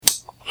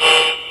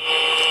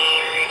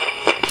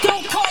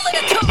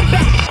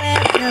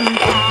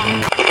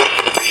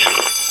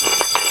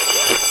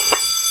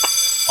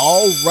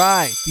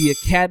right. The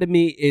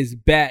Academy is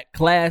back.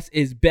 Class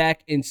is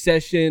back in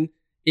session.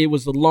 It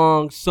was a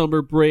long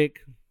summer break,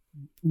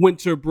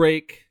 winter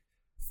break,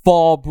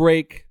 fall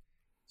break,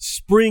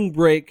 spring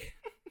break,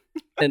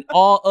 and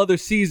all other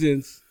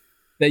seasons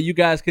that you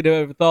guys could have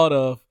ever thought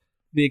of.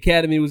 The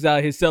Academy was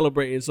out here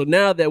celebrating. So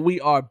now that we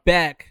are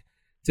back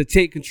to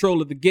take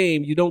control of the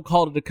game, you don't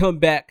call it a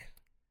comeback.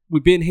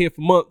 We've been here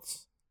for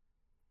months.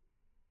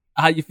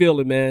 How you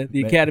feeling, man?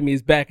 The Academy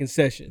is back in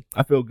session.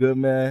 I feel good,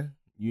 man.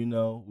 You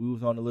know, we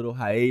was on a little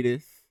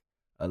hiatus.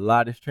 A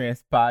lot has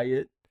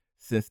transpired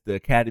since the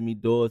Academy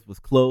doors was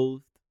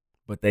closed,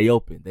 but they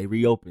opened. They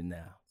reopened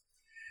now.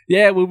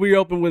 Yeah, we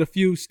reopened with a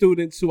few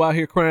students who out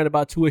here crying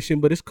about tuition,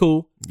 but it's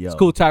cool. It's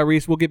cool,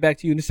 Tyrese. We'll get back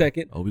to you in a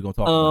second. Oh, we're going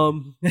to talk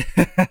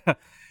about it.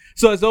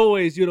 So as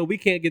always, you know, we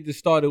can't get this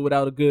started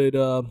without a good...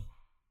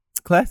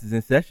 Class is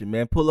in session,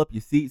 man. Pull up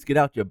your seats, get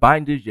out your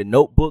binders, your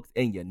notebooks,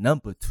 and your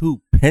number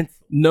 2 pencils.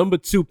 Number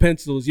 2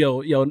 pencils.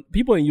 Yo,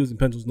 people ain't using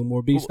pencils no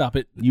more. B, stop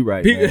it. You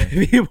right, man.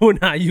 People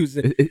not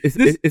using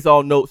it's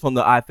all notes on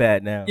the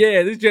iPad now.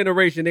 Yeah, this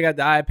generation, they got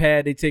the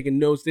iPad. They taking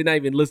notes. They're not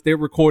even listening. They're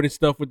recording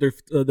stuff with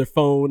their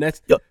phone.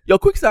 That's yo.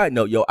 Quick side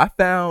note, yo. I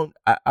found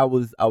I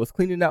was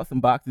cleaning out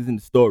some boxes in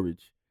the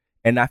storage,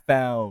 and I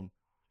found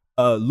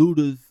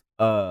Luda's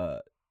a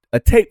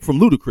tape from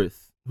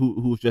Ludacris,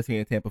 who was just here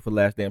in Tampa for the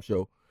last damn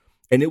show.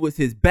 And it was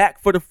his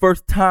back for the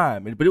first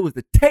time, but it was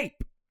the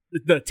tape.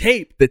 The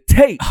tape.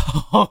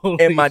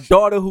 And my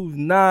daughter, who's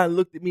 9,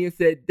 looked at me and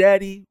said,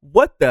 "Daddy,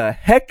 what the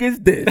heck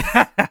is this?"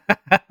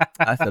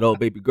 I said, "Oh,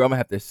 baby girl, I'm gonna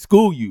have to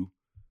school you."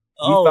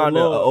 We found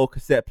an old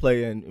cassette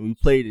player and we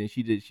played it, and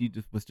she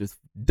was just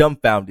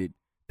dumbfounded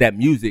that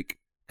music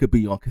could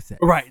be on cassette.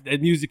 Right,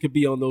 that music could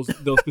be on those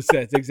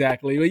cassettes,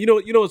 exactly. But you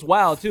know what's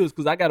wild too is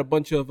because I got a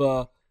bunch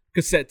of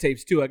cassette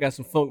tapes too. I got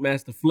some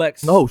Funkmaster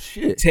Flex. Oh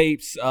shit.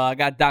 Tapes. I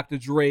got Dr.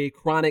 Dre,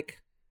 Chronic.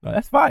 Oh,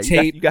 that's fine.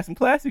 Tape. You got some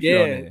classics.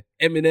 Yeah. On there.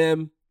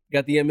 Eminem.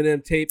 Got the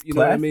Eminem tape. You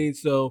know what I mean?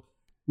 So,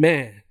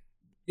 man,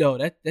 yo,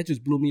 that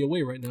just blew me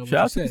away right now.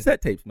 Shout out to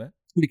cassette tapes, man.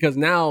 Because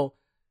now,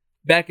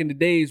 back in the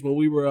days when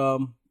we were,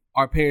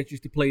 our parents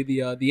used to play the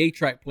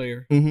 8-track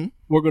player. Mm-hmm.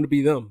 We're going to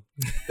be them.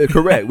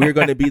 Correct. We're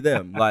going to be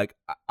them. Like,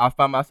 I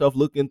find myself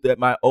looking at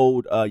my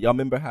old, y'all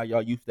remember how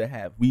y'all used to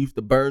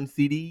burn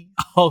CDs?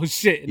 Oh,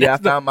 shit. Yeah, I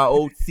found my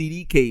old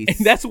CD case.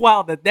 And that's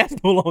wild that's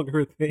no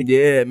longer a thing.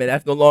 Yeah, man,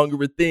 that's no longer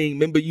a thing.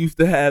 Remember you used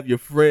to have your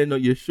friend or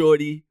your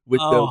shorty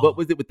with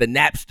with the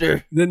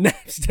Napster? The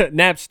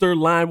Napster,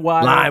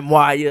 LimeWire.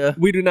 LimeWire.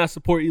 We do not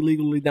support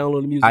illegally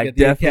downloading music at the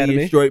Academy. I definitely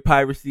destroyed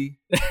piracy.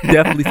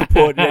 Definitely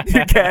supported at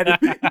the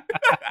Academy.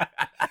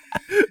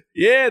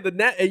 Yeah,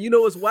 and you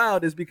know what's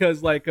wild is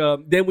because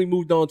then we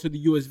moved on to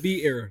the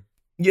USB era.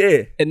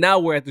 Yeah. And now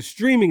we're at the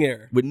streaming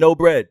era. With no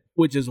bread.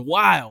 Which is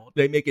wild.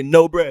 They making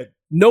no bread.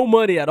 No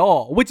money at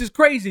all. Which is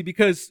crazy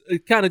because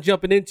kind of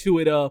jumping into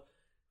it,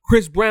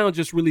 Chris Brown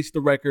just released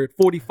the record,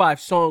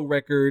 45-song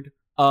record,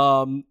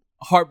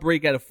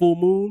 Heartbreak at a Full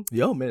Moon.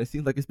 Yo, man, it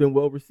seems like it's been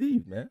well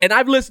received, man. And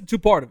I've listened to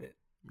part of it.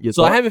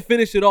 So I haven't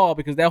finished it all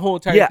because that whole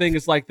entire thing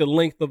is like the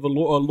length of a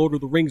Lord of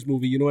the Rings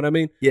movie. You know what I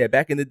mean? Yeah,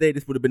 back in the day,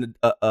 this would have been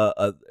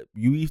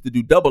you used to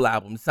do double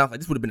albums. It sounds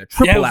like this would have been a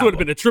triple album. Yeah, this would have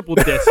been a triple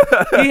disc.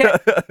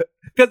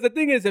 Because the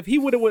thing is, if he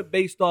would have went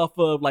based off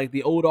of like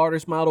the old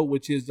artist model,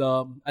 which is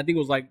I think it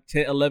was like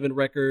 10, 11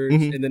 records,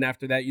 and then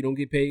after that you don't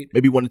get paid.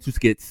 Maybe 1 or 2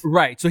 skits.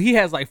 Right. So he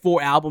has like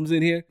 4 albums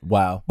in here.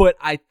 Wow. But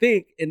I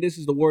think, and this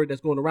is the word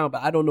that's going around,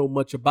 but I don't know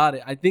much about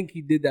it. I think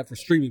he did that for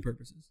streaming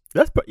purposes.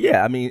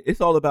 I mean,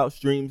 it's all about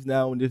streams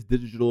now in this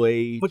digital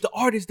age. But the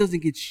artist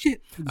doesn't get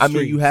shit. I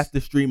mean, you have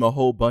to stream a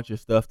whole bunch of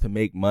stuff to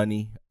make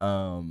money.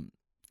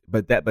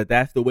 But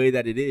that's the way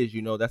that it is.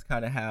 You know, that's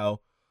kind of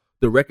how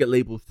the record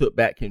labels took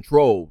back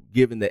control,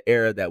 given the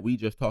era that we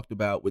just talked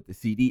about with the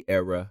CD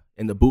era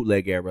and the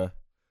bootleg era.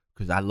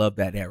 Because I love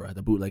that era.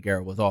 The bootleg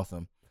era was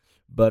awesome.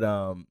 But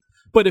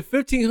if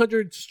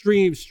 1,500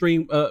 stream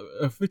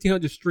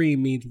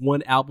means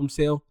one album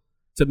sale,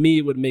 to me,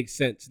 it would make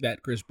sense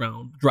that Chris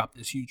Brown dropped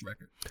this huge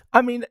record.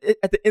 I mean,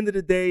 at the end of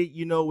the day,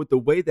 you know, with the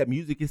way that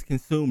music is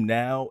consumed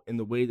now and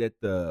the way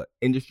that the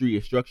industry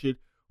is structured,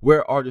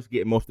 where artists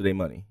get most of their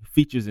money?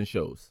 Features and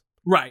shows.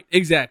 Right,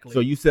 exactly.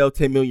 So you sell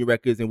 10 million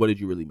records, and what did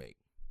you really make?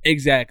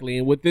 Exactly.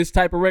 And with this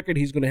type of record,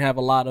 he's going to have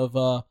a lot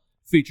of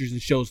features and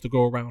shows to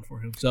go around for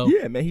him. So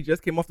yeah, man, he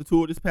just came off the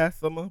tour this past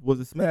summer, was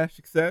a smash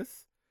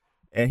success,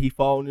 and he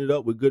followed it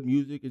up with good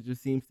music. It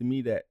just seems to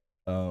me that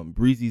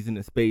Breezy's in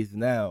a space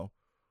now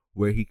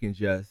where he can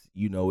just,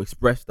 you know,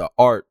 express the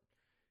art,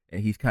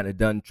 and he's kind of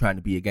done trying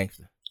to be a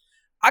gangster.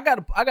 I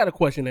got a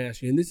question to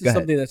ask you, and this is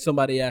something that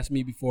somebody asked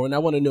me before, and I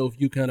want to know if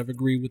you kind of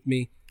agree with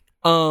me.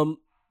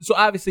 So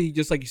obviously,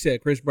 just like you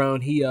said, Chris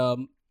Brown, he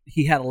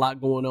had a lot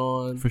going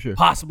on, for sure,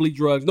 possibly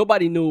drugs.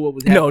 Nobody knew what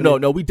was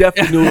happening. No, we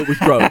definitely knew it was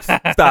drugs.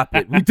 Stop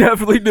it. We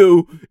definitely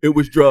knew it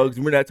was drugs,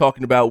 and we're not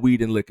talking about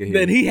weed and liquor here.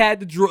 Then he had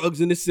the drugs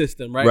in the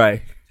system, right?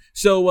 Right.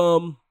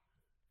 So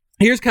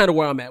here's kind of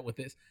where I'm at with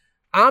this.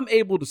 I'm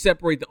able to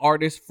separate the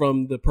artist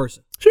from the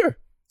person. Sure.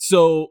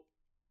 So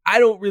I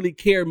don't really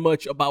care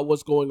much about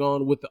what's going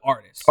on with the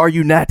artist. Are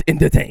you not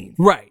entertained?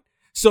 Right.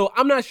 So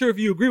I'm not sure if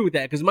you agree with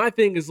that, because my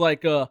thing is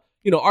like,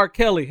 R.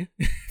 Kelly,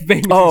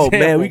 famous Oh example.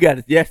 man, we got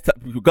it. Yes,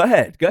 go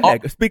ahead.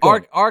 Speak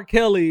on it. R.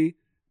 Kelly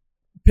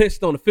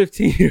pissed on a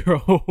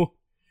 15-year-old.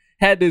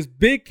 Had this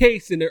big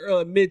case in the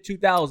early mid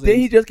 2000s. Did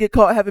he just get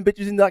caught having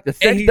bitches in like the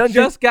sex dungeon? He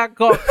just got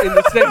caught in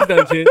the sex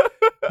dungeon.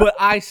 But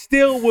I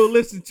still will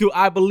listen to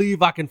 "I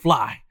Believe I Can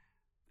Fly."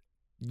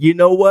 You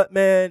know what,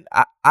 man?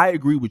 I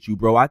agree with you,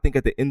 bro. I think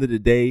at the end of the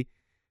day,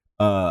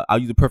 I'll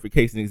use a perfect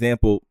case and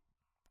example.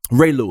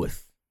 Ray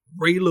Lewis.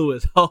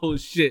 Oh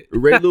shit.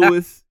 Ray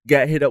Lewis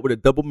got hit up with a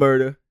double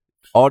murder.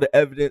 All the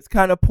evidence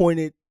kind of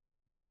pointed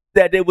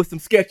that there was some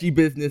sketchy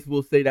business,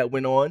 we'll say, that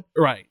went on.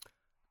 Right.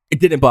 It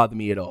didn't bother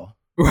me at all.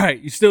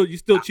 Right. You still cheer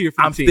for the team.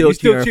 I'm still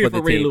cheering for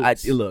the Ray team.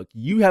 Lewis. Look,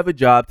 you have a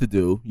job to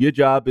do. Your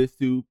job is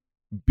to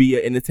be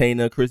an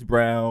entertainer, Chris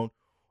Brown,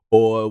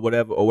 or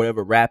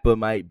whatever rapper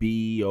might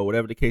be, or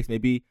whatever the case may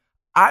be.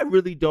 I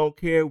really don't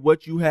care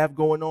what you have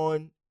going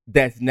on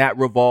that's not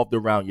revolved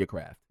around your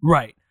craft.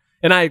 Right.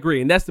 And I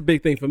agree. And that's the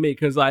big thing for me.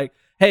 Because, like,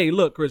 hey,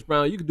 look, Chris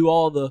Brown, you can do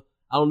all the,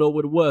 I don't know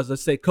what it was,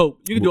 let's say coke.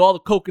 You can do all the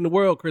coke in the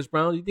world, Chris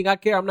Brown. You think I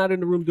care? I'm not in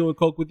the room doing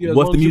coke with you.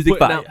 What's the music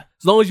fire?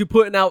 As long as you're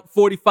putting out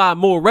 45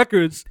 more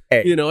records,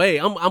 hey,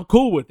 I'm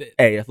cool with it.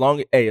 Hey, as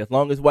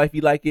long as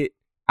wifey like it,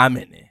 I'm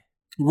in there.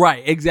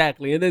 Right,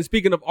 exactly. And then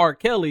speaking of R.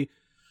 Kelly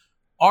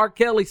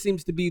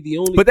seems to be the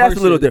only But that's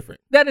person, a little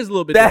different. That is a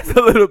little bit different.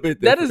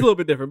 That is a little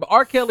bit different. But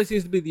R. Kelly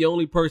seems to be the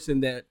only person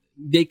that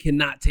they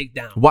cannot take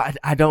down. Why?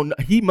 I don't know.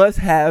 He must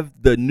have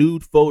the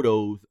nude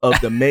photos of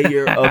the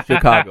mayor of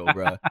Chicago,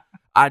 bro.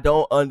 I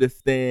don't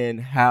understand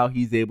how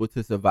he's able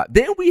to survive.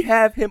 Then we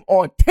have him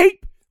on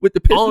tape with the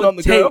pissing on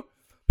the girl.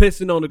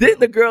 Pissing on the girl. Didn't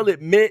the girl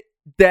admit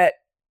that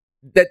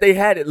they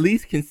had at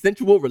least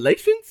consensual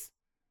relations?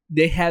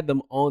 They had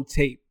them on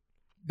tape.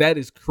 That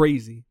is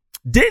crazy.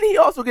 Didn't he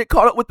also get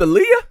caught up with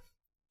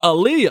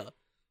Aaliyah?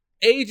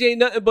 Age Ain't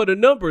Nothing But a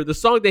Number, the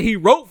song that he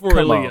wrote for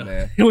Aaliyah. On,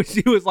 man. When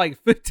she was like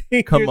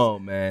 15 Come years.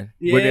 on, man.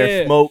 Yeah. Where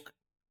there's smoke,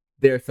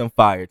 there's some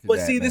fire to But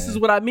that, see, this is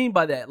what I mean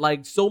by that.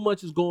 Like, so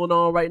much is going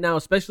on right now,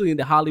 especially in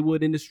the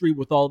Hollywood industry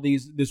with all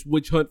this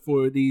witch hunt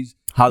for these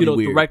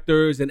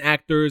directors and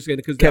actors.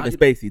 And Kevin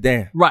Spacey,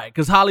 damn. Right,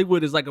 because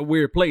Hollywood is like a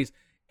weird place.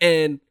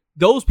 And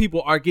those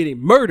people are getting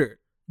murdered.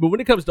 But when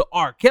it comes to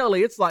R.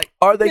 Kelly, it's like...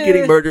 Are they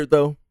getting murdered,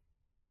 though?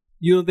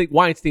 You don't think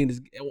Weinstein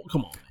is...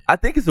 Come on. I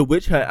think it's a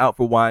witch hunt out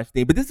for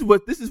Weinstein. But this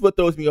is what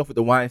throws me off with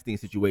the Weinstein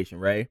situation,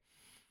 right?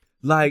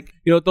 Like...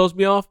 You know what throws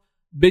me off?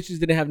 Bitches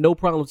didn't have no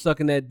problem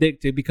sucking that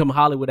dick to become a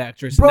Hollywood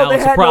actress. Bro, now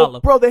it's a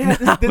problem. They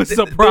had this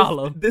a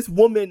problem. This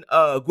woman,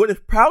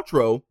 Gwyneth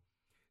Paltrow,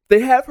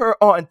 they have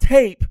her on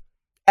tape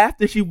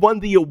after she won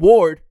the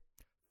award,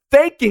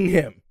 thanking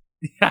him.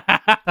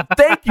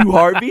 Thank you,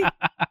 Harvey.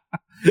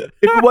 If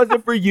it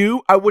wasn't for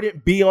you, I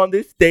wouldn't be on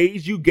this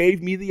stage. You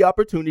gave me the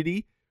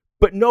opportunity.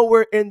 But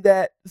nowhere in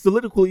that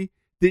soliloquy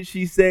did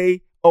she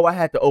say, oh, I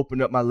had to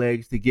open up my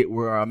legs to get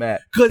where I'm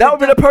at. That would have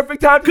been a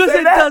perfect time to say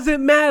that. Because it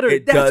doesn't matter.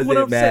 That's what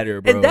I'm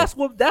saying. Bro. And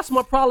that's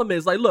my problem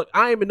is. Like, look,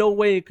 I am in no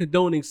way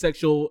condoning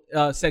sexual,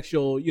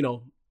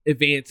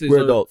 advances.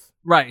 We're adults.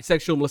 Right,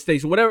 sexual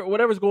molestation.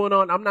 Whatever's going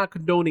on, I'm not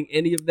condoning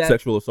any of that.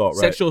 Sexual assault,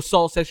 right? Sexual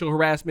assault, sexual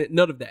harassment,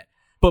 none of that.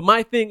 But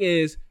my thing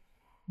is,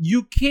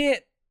 you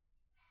can't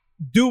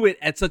do it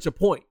at such a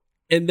point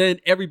and then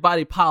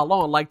everybody pile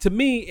on. Like, to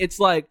me, it's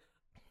like,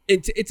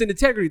 it's an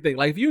integrity thing.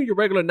 Like, if you're in your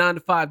regular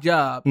 9-to-5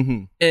 job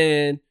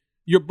and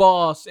your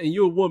boss and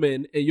you're a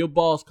woman and your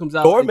boss comes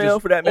out or male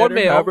for that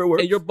matter, however it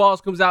works, and your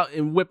boss comes out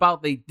and whip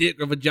out they dick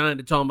or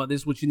vagina talking about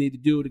this is what you need to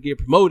do to get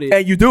promoted,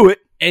 and you do it,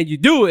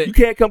 you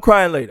can't come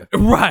crying later,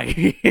 right?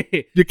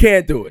 You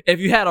can't do it. If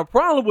you had a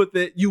problem with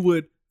it, you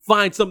would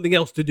find something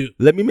else to do.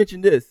 Let me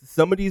mention this: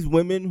 some of these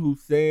women who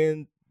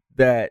saying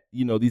that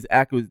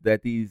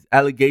these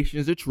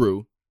allegations are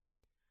true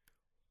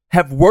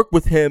have worked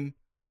with him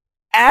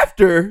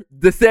after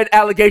the said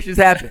allegations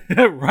happened.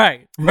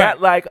 right. Not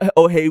like,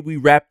 oh, hey, we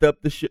wrapped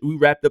up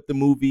the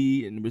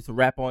movie and it was a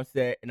wrap on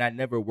set and I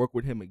never worked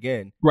with him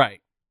again.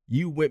 Right.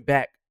 You went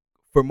back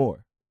for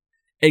more.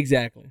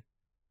 Exactly.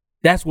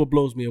 That's what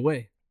blows me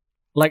away.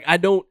 Like,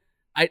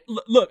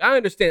 look, I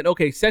understand.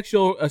 Okay,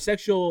 sexual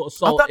assault. I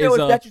thought there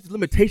was statutes of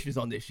limitations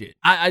on this shit.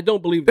 I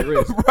don't believe there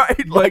is.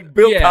 Right? Like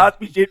Bill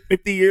Cosby shit,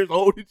 50 years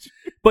old and shit.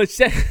 But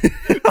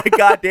like,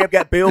 goddamn,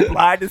 got Bill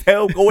blind as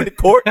hell going to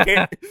court.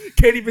 Can't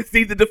even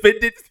see the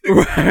defendants.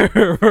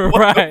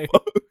 Right.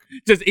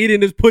 Just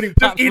eating his pudding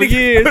pops for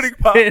years.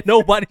 And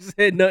nobody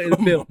said nothing in the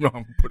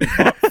film.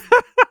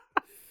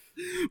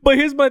 But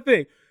here's my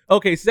thing.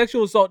 Okay,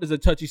 sexual assault is a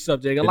touchy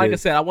subject. And like I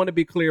said, I want to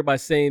be clear by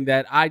saying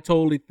that I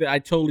totally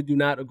do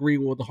not agree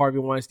with what the Harvey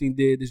Weinstein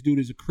did. This dude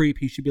is a creep.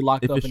 He should be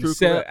locked up in a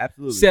cell.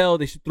 Absolutely.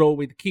 They should throw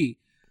away the key.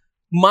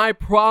 My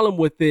problem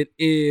with it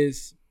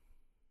is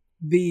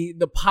the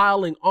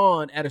piling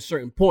on at a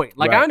certain point.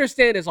 Like, I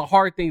understand it's a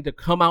hard thing to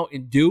come out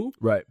and do.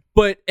 Right.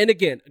 But, and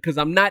again, because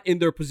I'm not in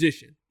their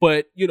position.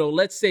 But,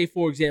 let's say,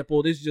 for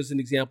example, this is just an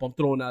example. I'm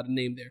throwing out a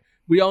name there.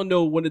 We all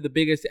know one of the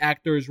biggest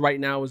actors right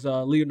now is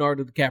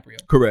Leonardo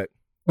DiCaprio. Correct.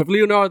 If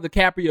Leonardo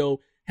DiCaprio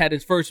had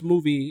his first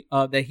movie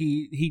that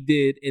he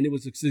did, and it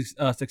was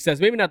a success.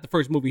 Maybe not the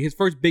first movie, his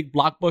first big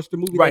blockbuster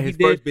movie that he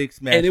did. First big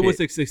smash and it hit.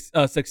 was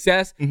a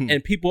success,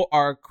 and people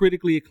are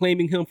critically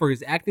acclaiming him for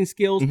his acting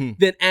skills.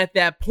 Then at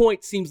that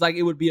point, seems like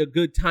it would be a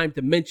good time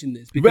to mention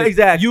this because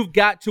you've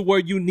got to where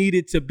you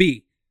needed to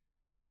be,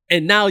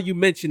 and now you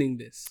mentioning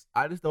this.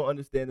 I just don't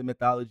understand the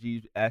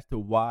mythology as to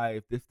why,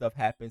 if this stuff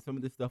happened, some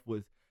of this stuff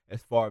was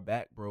as far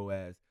back, bro,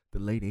 as the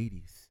late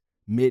 80s,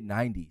 mid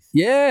 90s.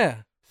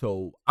 Yeah.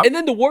 So, and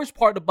then the worst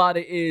part about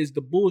it is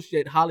the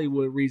bullshit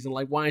Hollywood reason.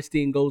 Like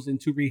Weinstein goes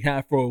into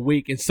rehab for a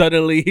week and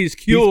suddenly he's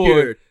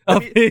cured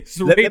of his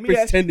rapist let me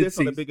ask tendencies. You this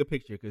on a bigger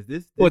picture,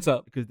 because what's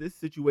up? Because this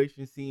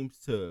situation seems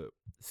to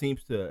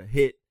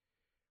hit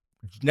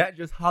not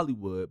just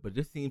Hollywood, but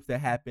this seems to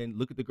happen.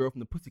 Look at the girl from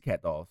the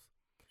Pussycat Dolls.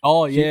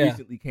 Oh she yeah,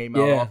 recently came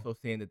out also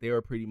saying that they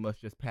were pretty much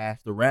just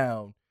passed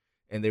around,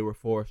 and they were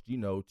forced,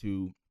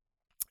 to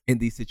in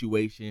these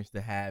situations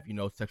to have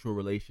sexual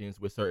relations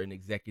with certain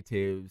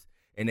executives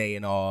and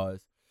A&Rs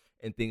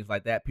and things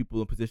like that,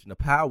 people in position of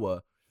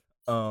power.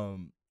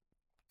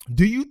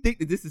 Do you think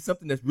that this is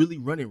something that's really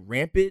running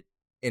rampant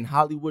in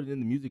Hollywood and in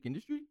the music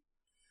industry?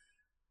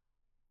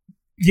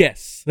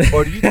 Yes.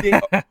 Or do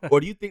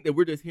you think that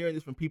we're just hearing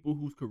this from people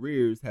whose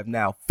careers have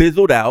now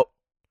fizzled out,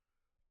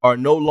 are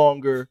no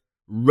longer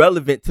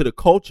relevant to the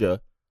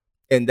culture,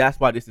 and that's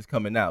why this is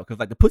coming out? Because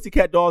like the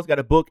Pussycat Dolls got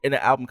a book and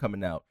an album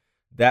coming out.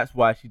 That's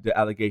why the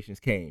allegations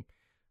came.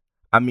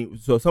 I mean,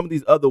 so some of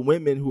these other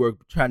women who are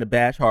trying to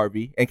bash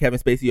Harvey, and Kevin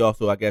Spacey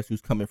also, I guess,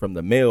 who's coming from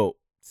the male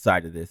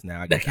side of this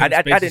now. I guess I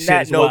did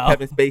not know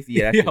Kevin Spacey.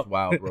 Yeah, that's just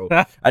wild, bro.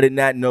 I did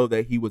not know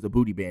that he was a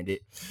booty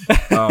bandit.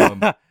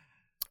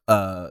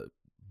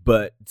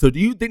 But so do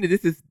you think that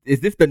is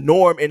this the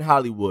norm in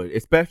Hollywood,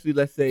 especially,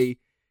 let's say,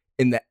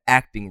 in the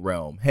acting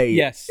realm? Hey,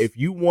 yes. If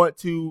you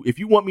want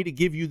me to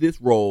give you this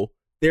role,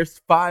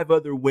 there's 5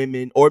 other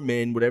women or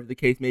men, whatever the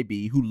case may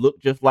be, who look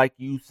just like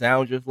you,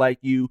 sound just like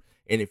you.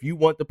 And if you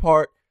want the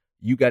part,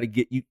 you got to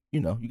you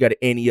got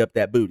to ante up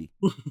that booty.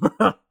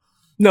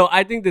 No,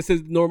 I think this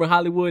is normal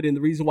Hollywood. And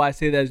the reason why I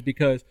say that is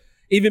because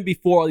even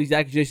before all these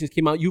accusations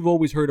came out, you've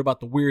always heard about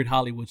the weird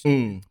Hollywood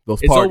story.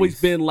 Those it's parties.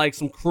 Always been like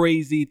some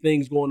crazy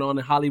things going on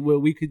in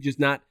Hollywood. We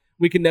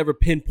could never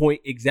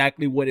pinpoint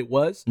exactly what it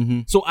was.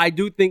 So I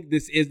do think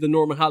this is the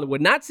norm in Hollywood.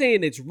 Not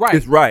saying it's right.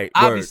 It's right.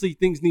 Obviously,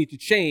 things need to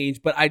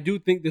change, but I do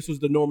think this was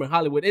the norm in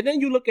Hollywood. And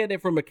then you look at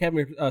it from a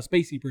Kevin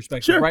Spacey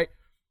perspective, right?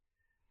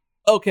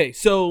 Okay,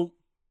 so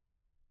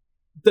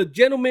the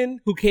gentleman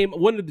who came,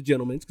 one of the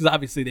gentlemen, because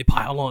obviously they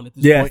pile on at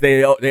this point.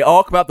 Yes, they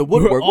all come out the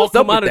woodwork. All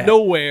come out of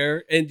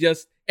nowhere and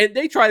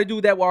they try to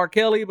do that with R.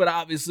 Kelly, but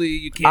obviously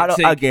you can't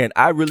take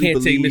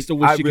Mr.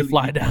 Wish You Could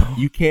Fly down.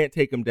 You can't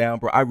take him down,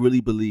 bro. I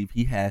really believe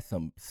he has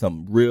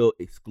some real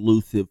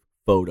exclusive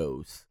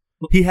photos.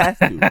 He has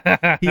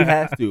to. He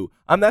has to.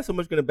 I'm not so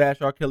much going to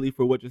bash R. Kelly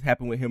for what just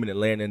happened with him in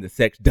Atlanta in the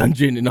sex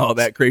dungeon and all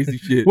that crazy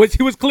shit. Which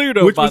he was cleared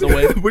of, by the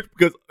way.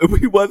 Because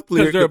he was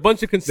cleared. Because there are a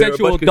bunch of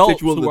consensual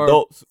adults who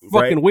are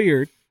fucking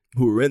weird.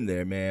 Who were in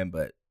there, man.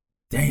 But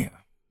damn.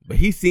 But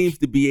he seems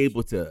to be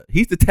able to.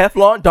 He's the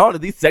Teflon Don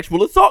of these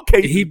sexual assault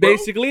cases. He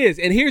basically is.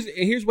 And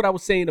here's what I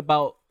was saying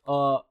about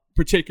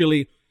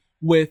particularly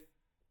with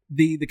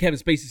the Kevin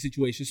Spacey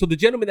situation. So the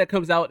gentleman that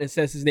comes out and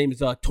says his name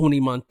is Tony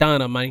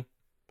Montana, man.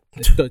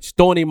 It's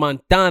Tony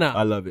Montana.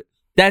 I love it.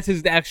 That's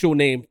his actual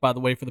name, by the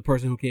way, for the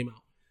person who came out.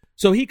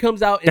 So he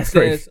comes out and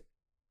says, crazy.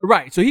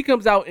 Right. So he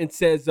comes out and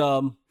says,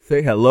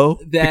 say hello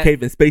to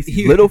Kevin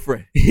Spacey's little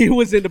friend. He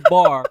was in the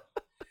bar.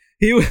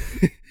 He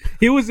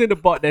was in the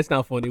bar. That's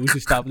not funny. We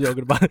should stop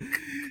joking about it.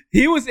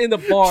 He was in the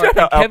bar.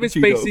 And Kevin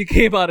Spacey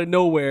came out of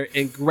nowhere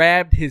and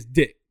grabbed his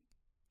dick.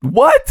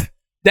 What?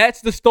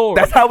 That's the story.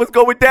 That's how it's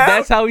going down?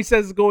 That's how he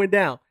says it's going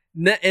down.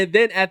 And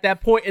then at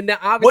that point, and now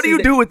obviously, what do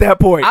you do at that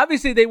point?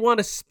 Obviously, they want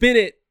to spin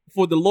it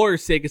for the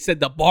lawyer's sake and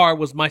said the bar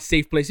was my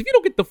safe place. If you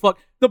don't get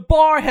the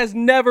bar has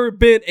never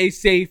been a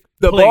safe place.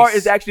 The bar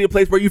is actually a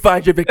place where you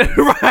find your victim.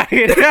 Right.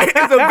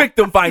 It's a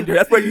victim finder.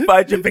 That's where you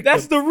find your victim.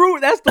 That's the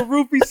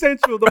Roofie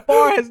Central. The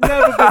bar has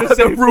never been a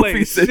safe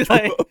place.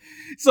 Central.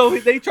 So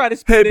they try to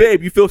spin it. Hey,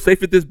 babe, you feel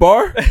safe at this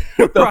bar?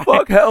 What the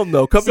fuck? Hell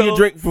no. Come get your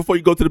drink before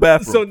you go to the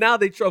bathroom. So now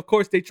they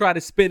try to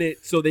spin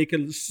it so they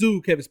can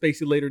sue Kevin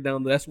Spacey later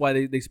down. That's why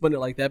they spin it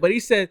like that. But he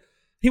said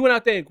he went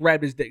out there and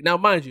grabbed his dick. Now,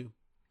 mind you,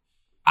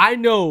 I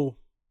know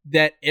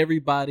that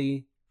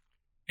everybody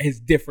has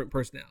different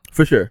personality.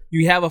 For sure.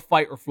 You have a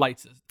fight or flight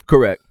system.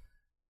 Correct.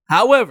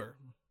 However,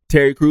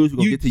 Terry Crews, we're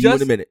going to get to you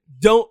in a minute.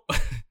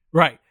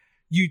 Right.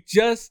 You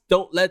just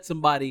don't let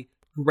somebody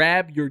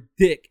grab your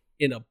dick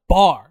in a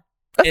bar.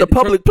 That's a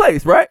public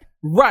place, right?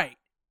 Right.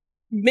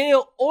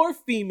 Male or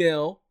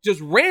female,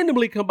 just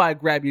randomly come by and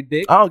grab your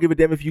dick. I don't give a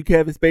damn if you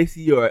Kevin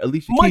Spacey or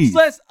Alicia Keys.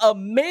 Much less a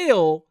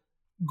male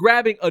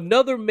grabbing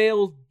another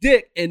male's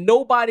dick and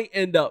nobody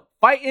end up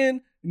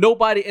fighting.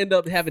 Nobody end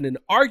up having an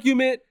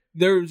argument.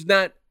 There's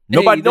not...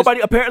 Nobody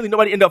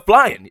ended up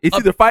flying. It's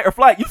either fight or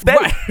flight. You stayed.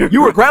 Right,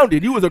 you were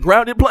grounded. You was a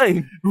grounded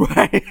plane.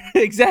 Right.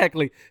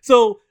 Exactly.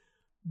 So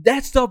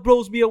that stuff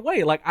blows me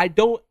away. Like, I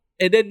don't,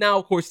 And then now,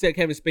 of course,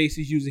 Kevin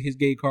Spacey's using his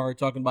gay card,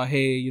 talking about,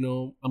 hey, you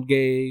know, I'm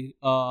gay.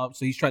 So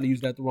he's trying to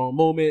use that at the wrong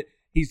moment.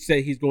 He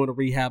said he's going to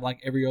rehab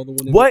like every other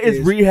one. What is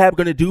rehab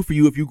going to do for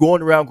you if you're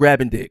going around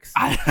grabbing dicks?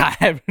 I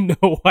have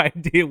no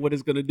idea what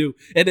it's going to do.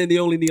 And then they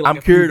only need like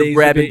I'm cured of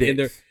grabbing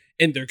dicks.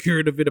 And they're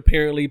cured of it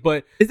apparently.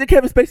 But is it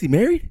Kevin Spacey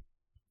married?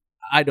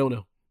 I don't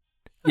know.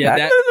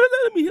 Yeah,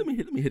 let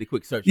me hit a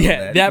quick search.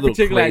 Yeah, on that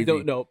particular I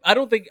don't know.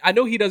 I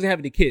know he doesn't have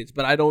any kids,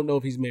 but I don't know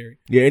if he's married.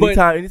 Yeah,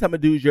 anytime a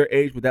dude's your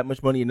age with that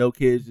much money and no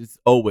kids, it's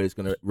always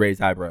gonna raise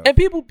eyebrows. And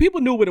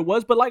people knew what it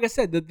was, but like I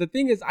said, the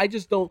thing is,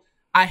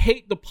 I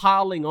hate the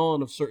piling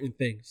on of certain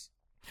things.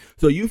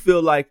 So you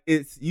feel like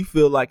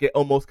it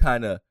almost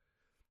kind of,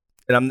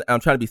 and I'm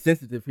trying to be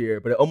sensitive here,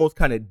 but it almost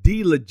kind of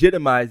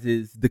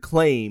delegitimizes the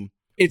claim.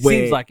 It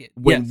seems like it.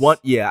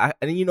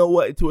 And you know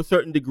what? To a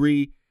certain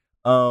degree,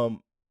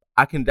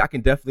 I can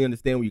definitely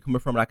understand where you're coming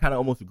from, and I kind of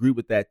almost agree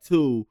with that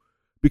too,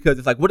 because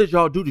it's like, what did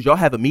y'all do? Did y'all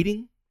have a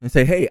meeting and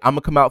say, hey, I'm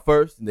gonna come out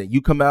first, and then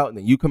you come out, and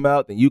then you come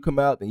out, then you come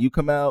out, then you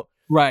come out?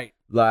 Right.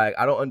 Like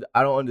I don't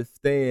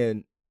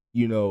understand,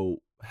 you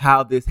know,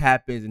 how this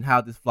happens and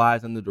how this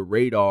flies under the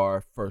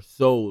radar for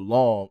so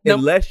long,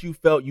 unless you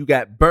felt you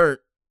got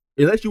burnt,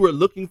 unless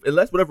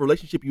whatever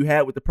relationship you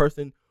had with the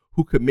person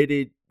who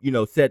committed, you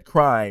know, said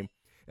crime,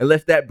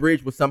 unless that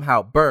bridge was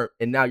somehow burnt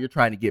and now you're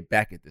trying to get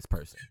back at this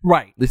person.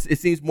 Right. It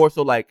seems more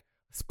so like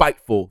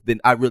spiteful than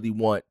I really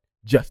want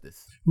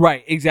justice.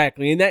 Right,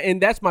 exactly.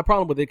 And that's my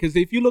problem with it, because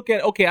if you look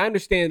at, okay, I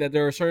understand that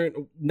there are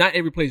not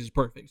every place is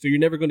perfect, so you're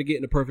never going to get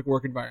in a perfect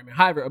work environment.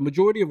 However, a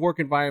majority of work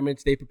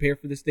environments, they prepare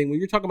for this thing. When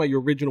you're talking about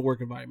your original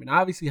work environment,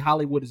 obviously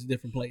Hollywood is a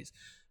different place.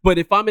 But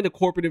if I'm in a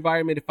corporate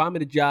environment, if I'm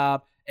in a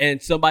job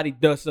and somebody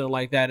does something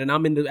like that, and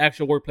I'm in the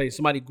actual workplace,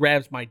 somebody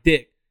grabs my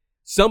dick,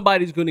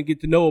 somebody's going to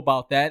get to know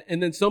about that,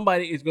 and then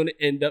somebody is going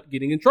to end up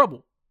getting in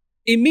trouble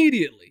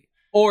immediately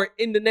or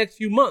in the next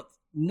few months,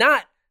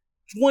 not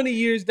 20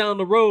 years down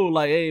the road.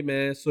 Like, hey,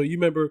 man, so you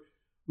remember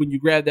when you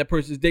grabbed that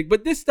person's dick?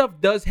 But this stuff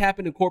does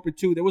happen in corporate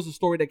too. There was a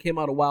story that came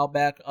out a while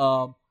back.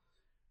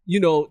 You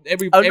know,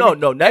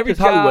 not just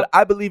Hollywood.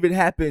 I believe it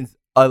happens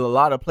a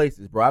lot of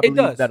places, bro. I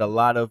believe that a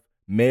lot of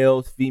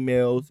males,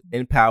 females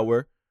in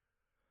power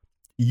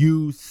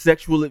use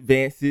sexual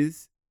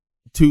advances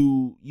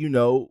to, you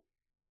know,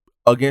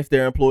 against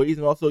their employees,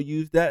 and also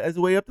use that as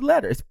a way up the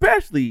ladder.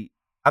 Especially,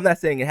 I'm not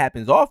saying it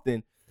happens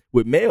often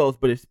with males,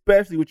 but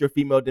especially with your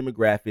female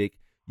demographic.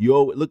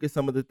 You look at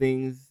some of the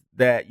things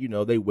that, you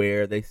know, they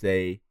wear, they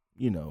say,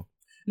 you know.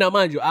 Now,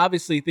 mind you,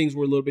 obviously things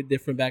were a little bit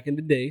different back in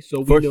the day.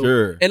 So for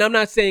sure. And I'm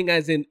not saying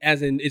as in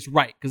it's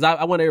right, because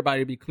I want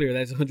everybody to be clear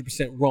that's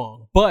 100%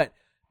 wrong. But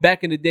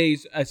back in the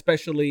days,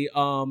 especially,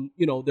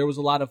 you know, there was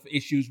a lot of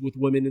issues with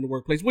women in the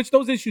workplace, which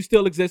those issues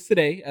still exist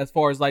today, as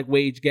far as like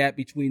wage gap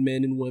between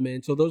men and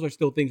women. So those are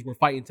still things we're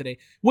fighting today,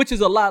 which is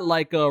a lot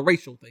like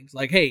racial things.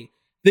 Like, hey,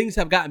 things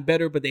have gotten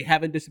better, but they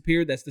haven't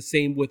disappeared. That's the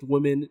same with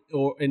women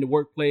or in the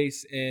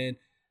workplace. And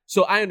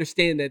so I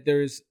understand that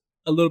there's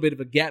a little bit of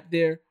a gap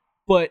there,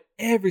 but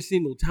every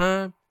single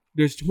time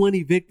there's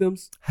 20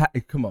 victims.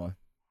 Come on.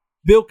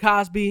 Bill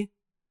Cosby,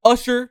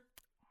 Usher.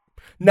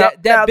 Now,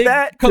 that big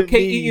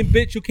cocaine eating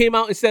bitch who came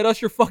out and said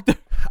Usher fucked her.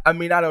 I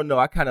mean, I don't know.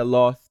 I kind of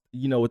lost,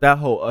 you know, with that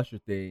whole Usher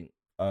thing.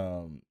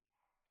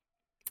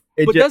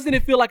 Doesn't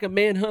it feel like a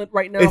manhunt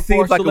right now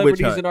for our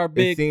celebrities and our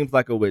big? It seems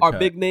like a witch hunt. Our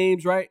big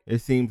names, right?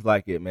 It seems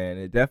like it, man.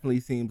 It definitely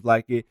seems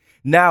like it.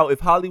 Now, if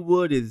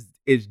Hollywood is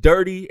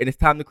dirty and it's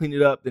time to clean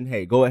it up, then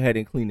hey, go ahead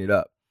and clean it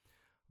up.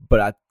 But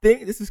I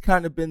think this has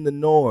kind of been the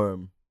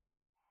norm.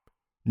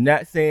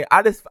 Not saying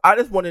I just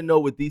want to know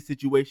with these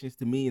situations,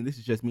 to me, and this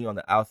is just me on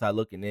the outside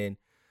looking in,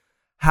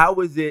 how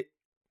is it?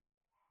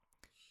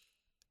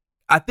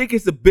 I think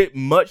it's a bit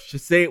much to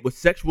say it was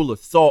sexual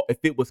assault if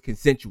it was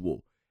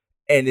consensual.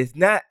 And it's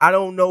not, I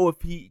don't know if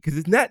because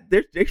it's not,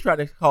 they're trying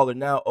to call it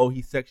now, oh,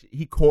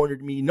 he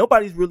cornered me.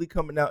 Nobody's really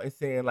coming out and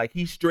saying like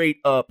he straight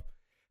up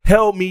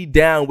held me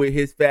down with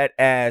his fat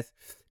ass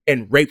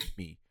and raped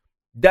me.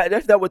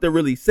 That's not what they're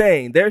really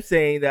saying. They're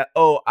saying that,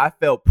 oh, I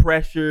felt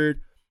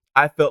pressured.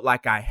 I felt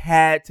like I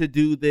had to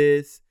do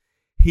this.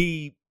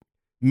 He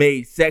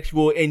made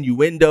sexual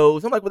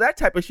innuendos. I'm like, well, that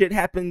type of shit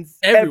happens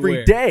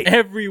every day.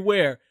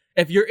 Everywhere.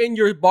 If you're in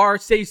your bar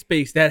safe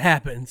space, that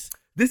happens.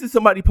 This is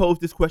somebody posed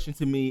this question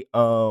to me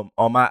on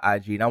my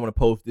IG, and I want to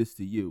pose this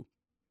to you.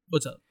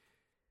 What's up?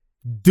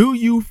 Do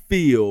you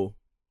feel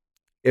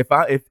if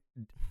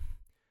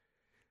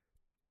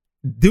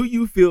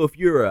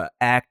you're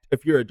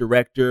a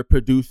director,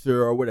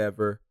 producer, or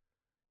whatever,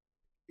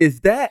 is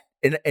that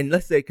and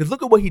let's say, because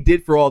look at what he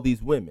did for all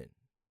these women,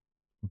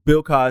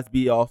 Bill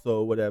Cosby,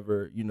 also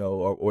whatever, you know,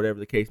 or whatever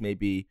the case may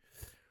be,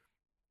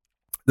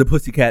 the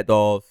Pussycat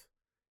Dolls.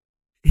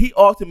 He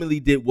ultimately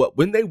did what?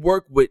 When they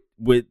work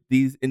with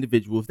these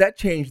individuals, that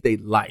changed their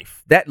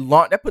life. That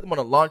put them on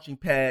a launching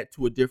pad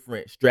to a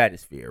different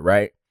stratosphere,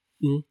 right?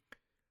 Mm-hmm.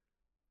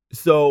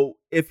 So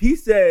if he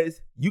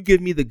says, you give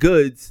me the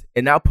goods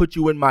and I'll put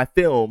you in my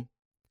film,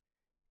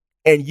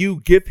 and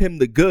you give him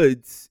the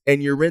goods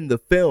and you're in the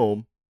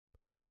film,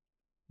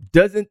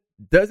 doesn't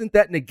doesn't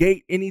that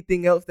negate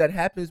anything else that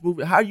happens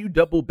moving? How you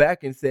double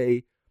back and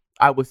say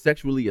I was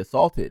sexually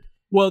assaulted?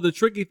 Well, the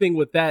tricky thing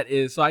with that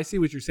is, so I see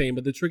what you're saying,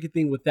 but the tricky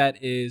thing with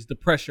that is the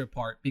pressure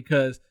part,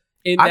 because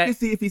I can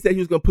see if he said he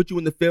was going to put you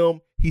in the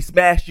film, he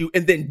smashed you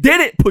and then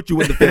didn't put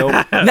you in the film.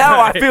 Now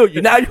right. I feel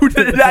you. Now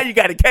you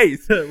got a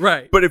case.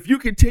 Right. But if you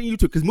continue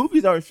to, because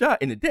movies aren't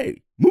shot in a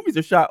day. Movies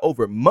are shot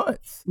over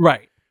months.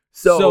 Right.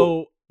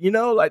 So you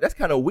know, like, that's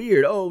kind of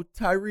weird. Oh,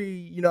 Tyree,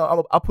 you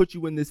know, I'll put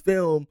you in this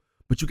film,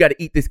 but you got to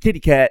eat this kitty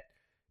cat.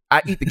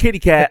 I eat the kitty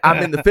cat.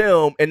 I'm in the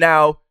film. And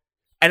I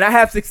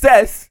have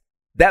success.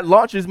 That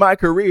launches my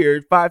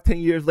career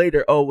 5-10 years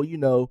later. Oh, well, you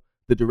know,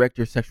 the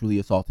director sexually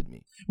assaulted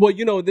me. Well,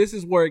 you know, this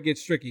is where it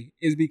gets tricky,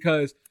 is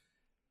because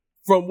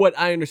from what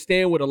I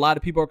understand, what a lot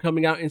of people are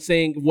coming out and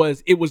saying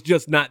it was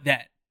just not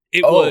that.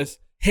 It was,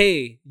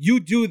 hey, you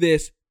do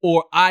this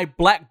or I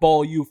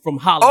blackball you from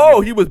Hollywood.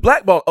 Oh, he was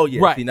blackballed. Oh,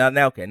 yeah. Right. See, now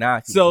okay. Now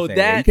I see so what you're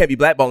saying. You can't be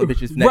blackballing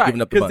bitches for not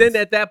giving up the because then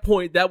at that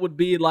point, that would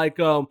be like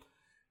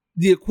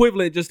the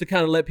equivalent, just to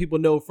kind of let people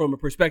know from a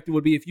perspective,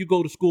 would be if you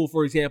go to school,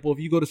 for example,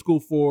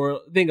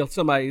 think of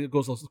somebody that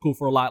goes to school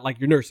for a lot, like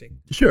you're nursing.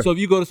 Sure. So if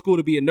you go to school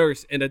to be a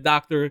nurse and a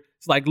doctor,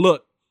 it's like,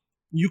 look,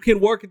 you can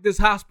work at this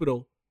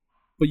hospital,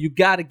 but you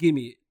got to give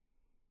me it.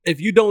 If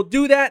you don't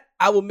do that,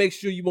 I will make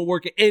sure you won't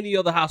work at any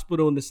other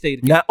hospital in the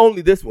state. Not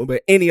only this one,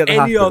 but any other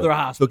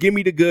hospital. So give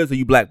me the goods or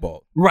you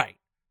blackballed. Right.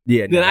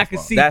 Yeah. Then I can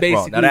see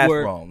basically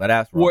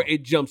where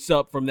it jumps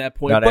up from that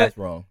point. That's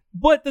wrong.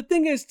 But the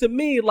thing is, to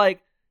me,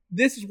 like,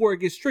 this is where it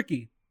gets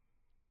tricky.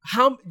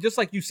 Just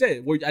like you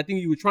said, where I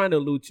think you were trying to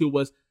allude to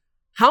was,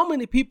 how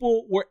many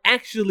people were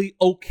actually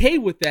okay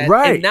with that,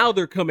 right? And now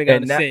they're coming out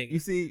and saying, you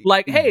see,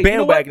 like, hey, you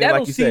know what? That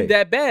don't seem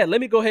that bad.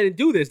 Let me go ahead and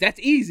do this. That's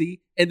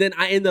easy. And then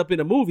I end up in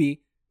a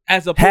movie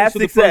as opposed to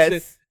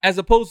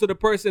the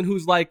person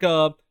who's like,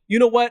 you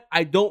know what?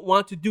 I don't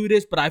want to do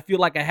this, but I feel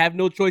like I have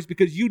no choice,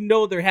 because you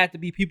know there had to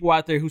be people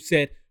out there who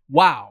said,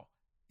 wow,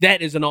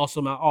 that is an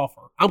awesome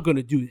offer. I'm going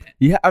to do that.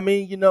 Yeah, I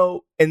mean, you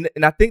know, and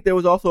I think there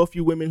was also a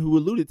few women who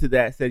alluded to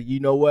that, said, you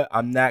know what,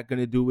 I'm not going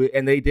to do it.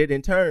 And they did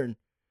in turn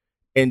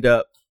end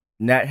up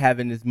not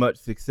having as much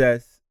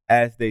success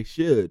as they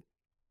should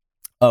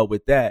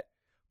with that.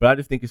 But I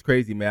just think it's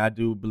crazy, man. I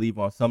do believe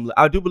on some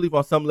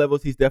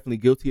levels he's definitely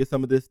guilty of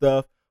some of this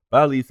stuff.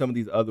 But I believe some of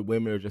these other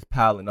women are just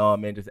piling on,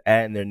 man, just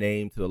adding their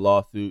name to the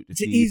lawsuit. It's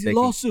an easy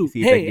lawsuit.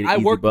 Hey, I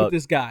worked with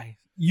this guy.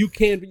 You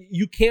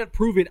can't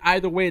prove it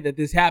either way that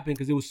this happened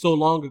because it was so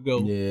long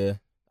ago. Yeah.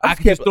 I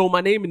can just throw my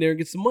name in there and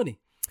get some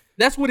money.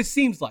 That's what it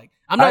seems like.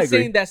 I'm not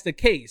saying that's the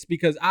case,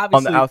 because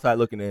obviously on the outside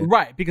looking in,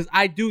 right? Because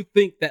I do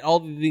think that all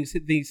of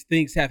these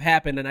things have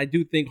happened, and I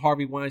do think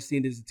Harvey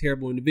Weinstein is a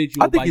terrible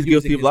individual. I think he's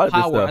guilty of a lot of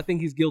this stuff. I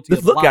think he's guilty.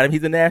 Just look at him;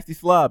 he's a nasty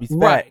slob. He's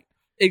right, fat.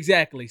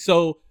 Exactly.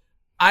 So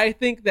I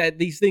think that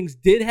these things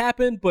did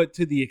happen, but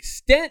to the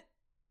extent,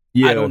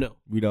 I don't know.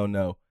 We don't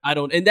know.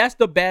 And that's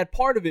the bad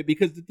part of it,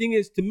 because the thing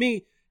is, to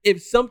me,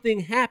 if something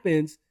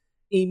happens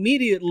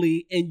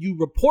immediately and you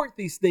report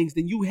these things,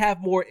 then you have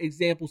more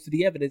examples to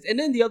the evidence. And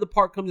then the other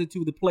part comes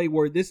into the play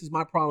where this is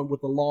my problem with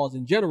the laws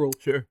in general.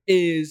 Sure.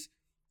 Is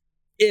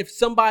if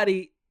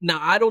somebody, now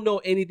I don't know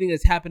anything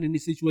that's happened in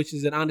these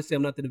situations, and honestly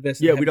I'm not the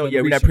investigator.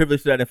 We're not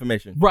privileged to that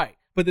information. Right.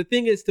 But the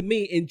thing is, to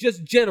me, in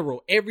just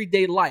general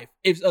everyday life,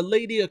 if a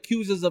lady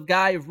accuses a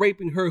guy of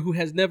raping her who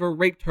has never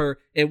raped her,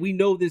 and we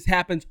know this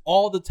happens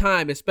all the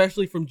time,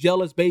 especially from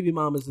jealous baby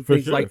mamas and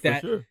things like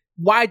that,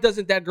 why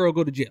doesn't that girl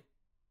go to jail?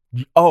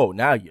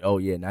 Now you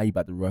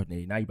about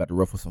to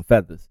ruffle some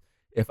feathers.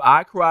 If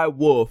I cry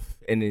wolf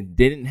and it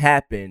didn't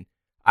happen,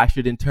 I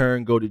should in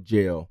turn go to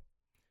jail.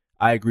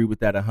 I agree with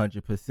that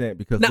 100%,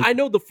 because now I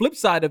know the flip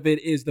side of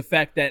it is the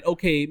fact that,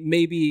 okay,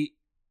 maybe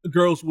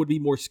girls would be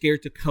more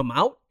scared to come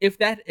out if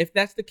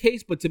that's the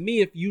case. But to me,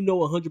 if you know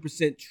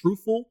 100%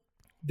 truthful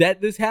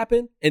that this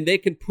happened and they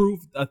can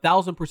prove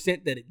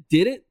 1,000% that it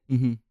didn't,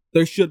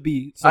 there should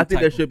be some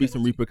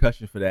some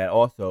repercussions for that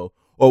also.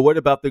 Or what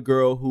about the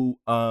girl who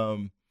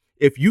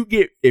if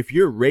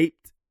you're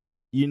raped,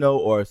 you know,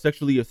 or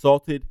sexually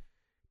assaulted,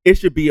 it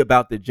should be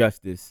about the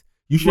justice.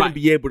 You shouldn't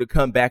be able to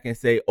come back and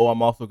say, oh,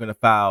 I'm also going to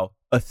file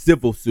a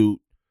civil suit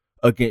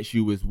against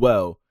you as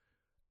well.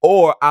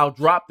 Or I'll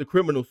drop the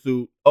criminal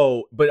suit.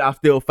 Oh, but I'll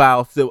still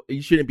file civil.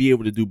 You shouldn't be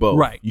able to do both.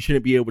 Right. You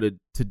shouldn't be able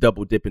to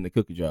double dip in the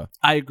cookie jar.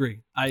 I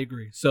agree.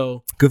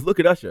 So, because look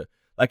at Usher.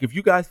 Like, if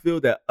you guys feel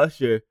that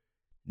Usher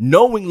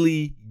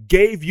knowingly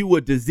gave you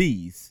a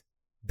disease,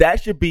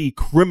 that should be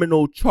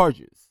criminal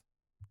charges.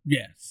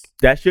 Yes.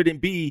 That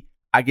shouldn't be,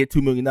 I get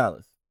 $2 million.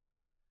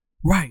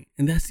 Right.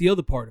 And that's the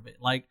other part of it.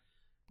 Like,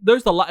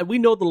 there's a lot. We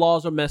know the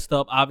laws are messed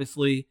up,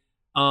 obviously.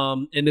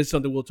 And it's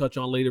something we'll touch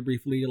on later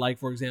briefly. Like,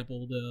 for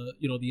example, the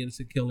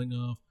innocent killing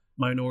of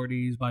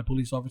minorities by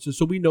police officers.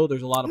 So we know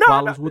there's a lot of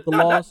problems with the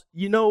laws.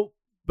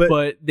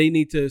 But they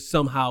need to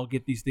somehow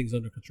get these things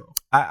under control.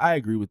 I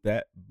agree with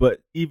that.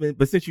 But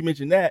since you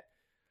mentioned that,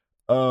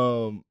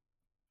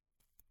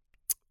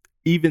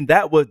 even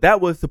that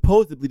was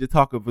supposedly the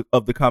talk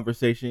of the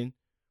conversation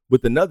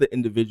with another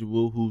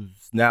individual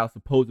who's now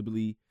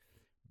supposedly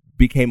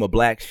became a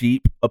black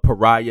sheep, a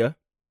pariah,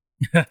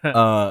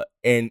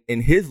 And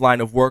in his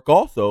line of work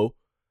also,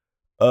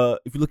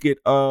 if you look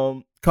at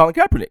Colin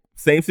Kaepernick,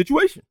 same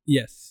situation.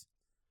 Yes.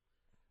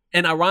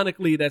 And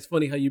ironically, that's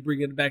funny how you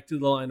bring it back to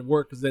the line of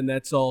work, because then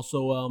that's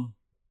also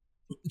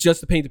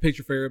just to paint the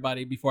picture for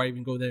everybody before I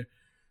even go there.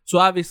 So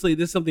obviously,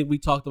 this is something we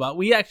talked about.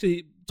 We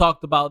actually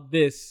talked about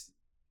this.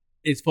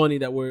 It's funny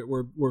that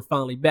we're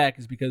finally back,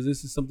 is because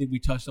this is something we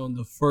touched on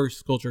the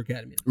first Culture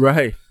Academy.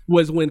 Right.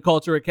 Was when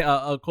Culture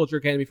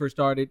Academy first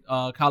started.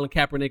 Colin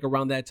Kaepernick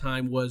around that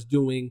time was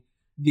doing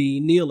the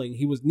kneeling.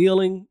 He was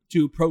kneeling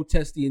to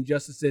protest the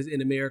injustices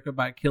in America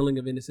by killing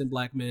of innocent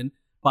black men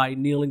by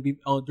kneeling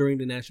during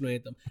the national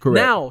anthem.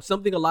 Correct. Now,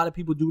 something a lot of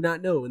people do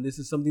not know, and this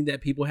is something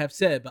that people have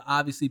said, but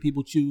obviously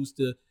people choose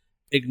to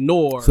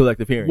ignore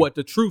selective hearing. What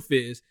the truth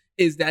is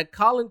that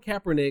Colin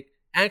Kaepernick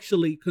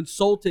actually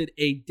consulted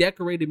a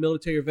decorated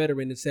military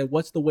veteran and said,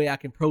 what's the way I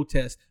can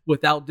protest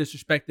without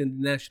disrespecting the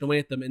national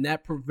anthem? And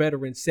that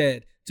veteran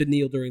said to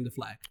kneel during the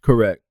flag.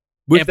 Correct.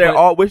 Which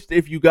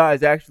if you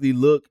guys actually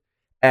look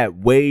at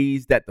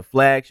ways that the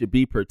flag should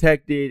be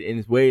protected and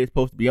its way it's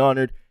supposed to be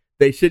honored,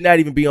 they should not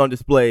even be on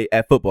display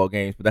at football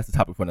games, but that's the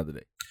topic for another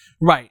day.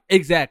 Right,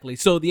 exactly.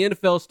 So the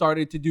NFL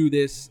started to do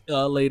this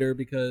later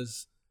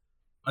because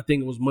I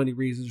think it was money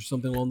reasons or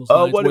something along those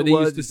lines, where they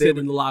used to sit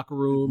in the locker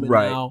room. And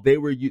right. Now, they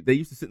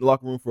used to sit in the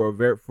locker room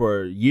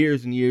for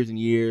years and years and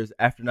years.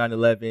 After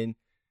 9/11,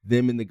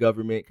 them and the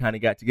government kind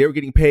of got together. They were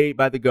getting paid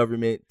by the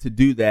government to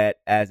do that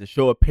as a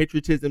show of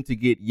patriotism to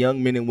get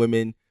young men and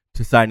women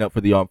to sign up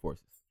for the armed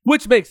forces.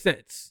 Which makes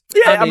sense.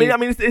 Yeah, I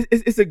mean,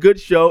 it's a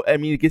good show. I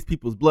mean, it gets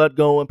people's blood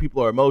going.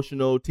 People are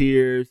emotional,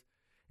 tears.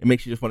 It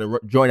makes you just want to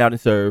join out and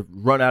serve,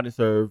 run out and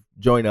serve,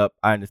 join up.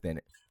 I understand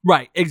it.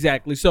 Right,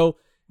 exactly. So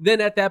then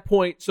at that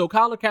point, so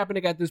Colin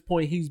Kaepernick at this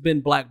point, he's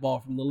been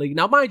blackballed from the league.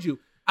 Now, mind you,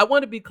 I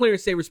want to be clear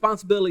and say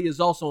responsibility is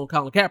also on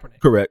Colin Kaepernick.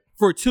 Correct.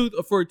 For two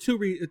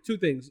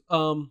things.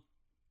 Well,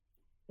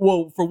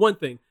 for one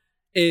thing,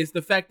 is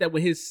the fact that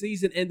when his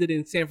season ended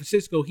in San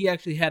Francisco, he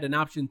actually had an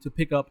option to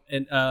pick up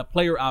a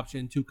player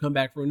option to come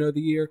back for another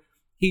year.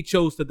 He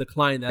chose to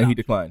decline that. And he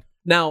declined.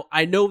 Now,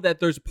 I know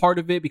that there's part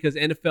of it because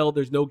NFL,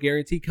 there's no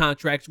guaranteed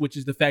contracts, which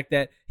is the fact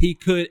that he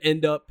could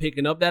end up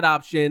picking up that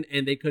option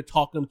and they could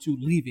talk him to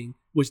leaving,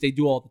 which they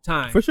do all the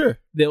time. For sure.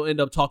 They'll end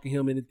up talking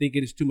him and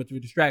thinking it's too much of a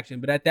distraction.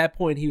 But at that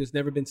point, he has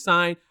never been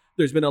signed.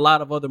 There's been a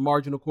lot of other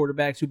marginal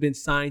quarterbacks who've been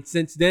signed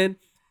since then.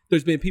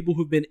 There's been people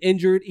who've been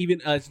injured,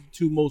 even as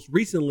to most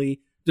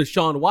recently,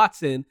 Deshaun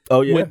Watson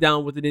went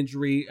down with an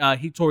injury.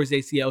 He tore his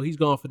ACL. He's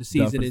gone for the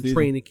season in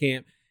training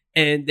camp.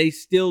 And they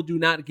still do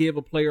not give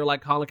a player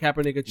like Colin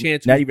Kaepernick a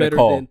chance who's better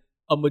than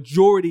a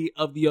majority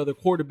of the other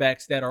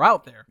quarterbacks that are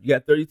out there. You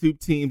got 32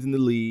 teams in the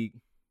league.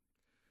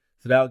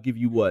 So that'll give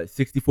you,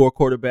 64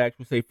 quarterbacks,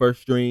 we'll say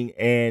first string,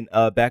 and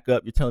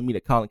backup. You're telling me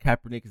that Colin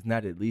Kaepernick is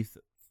not at least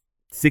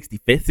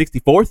 65th,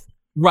 64th?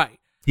 Right.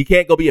 He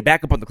can't go be a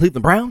backup on the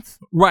Cleveland Browns?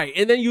 Right.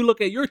 And then you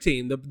look at your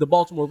team, the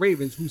Baltimore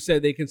Ravens, who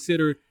said they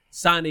considered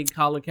signing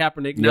Colin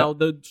Kaepernick. Yep. Now,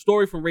 the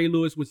story from Ray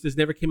Lewis, which this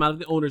never came out of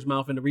the owner's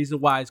mouth, and the reason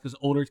why is because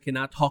owners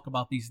cannot talk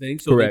about these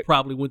things, so Correct. They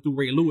probably went through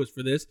Ray Lewis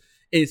for this,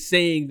 is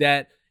saying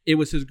that it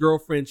was his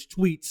girlfriend's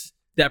tweets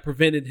that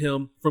prevented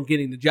him from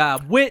getting the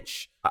job,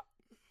 which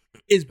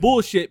is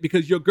bullshit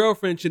because your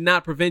girlfriend should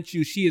not prevent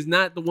you. She is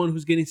not the one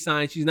who's getting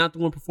signed. She's not the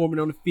one performing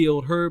on the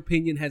field. Her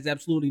opinion has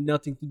absolutely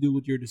nothing to do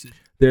with your decision.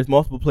 There's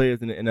multiple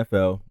players in the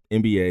NFL,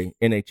 NBA,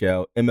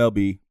 NHL,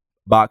 MLB,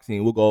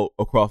 boxing. We'll go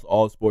across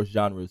all sports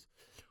genres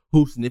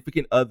whose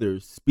significant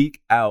others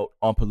speak out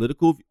on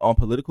political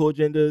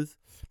agendas,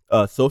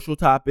 social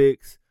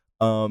topics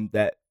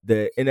that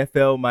the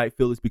NFL might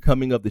feel is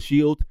becoming of the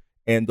shield,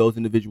 and those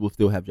individuals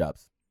still have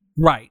jobs.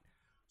 Right.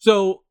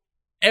 So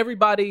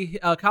everybody,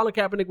 Colin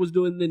Kaepernick was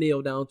doing the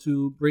nail down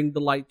to bring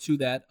the light to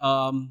that.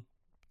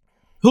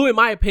 Who, in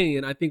my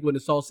opinion, I think when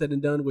it's all said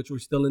and done, which we're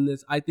still in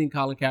this, I think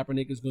Colin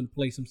Kaepernick is going to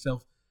place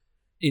himself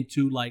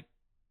into like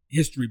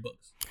history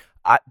books.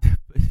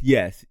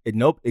 Yes.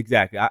 Nope.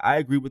 Exactly. I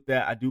agree with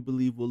that. I do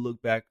believe we'll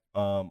look back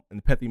in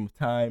the pendulum of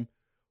time.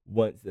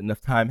 Once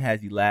enough time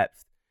has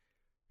elapsed,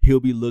 he'll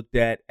be looked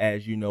at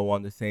as,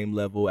 on the same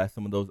level as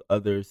some of those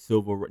other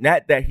silver.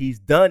 Not that he's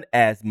done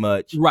as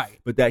much, right?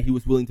 But that he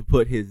was willing to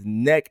put his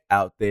neck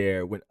out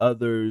there when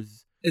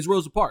others. It's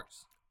Rosa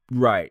Parks,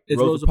 right? It's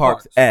Rosa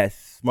Parks.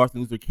 Martin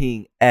Luther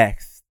King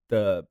X,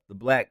 the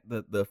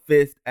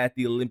fist at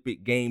the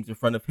Olympic Games in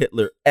front of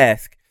Hitler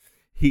esque.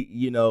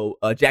 He,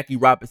 Jackie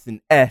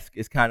Robinson-esque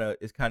is kind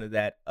of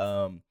that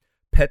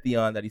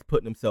pantheon that he's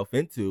putting himself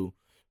into.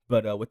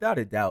 But without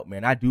a doubt,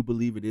 man, I do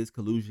believe it is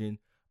collusion.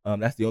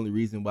 That's the only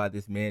reason why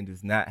this man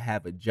does not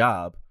have a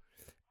job.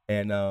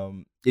 And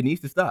it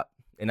needs to stop.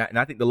 And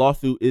I think the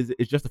lawsuit is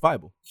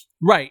justifiable.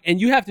 Right.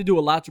 And you have to do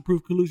a lot to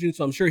prove collusion.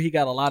 So I'm sure he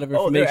got a lot of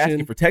information. They're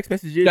asking for text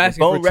messages,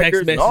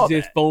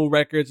 phone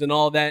records and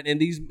all that. And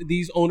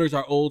these owners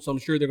are old, so I'm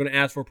sure they're going to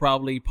ask for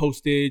probably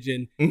postage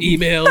and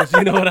emails.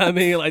 You know what I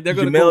mean? Like they're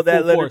going to mail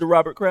that letter to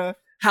Robert Kraft.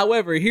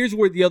 However, here's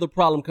where the other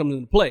problem comes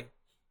into play.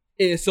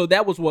 So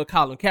that was what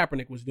Colin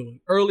Kaepernick was doing.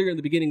 Earlier in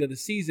the beginning of the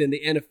season,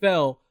 the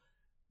NFL,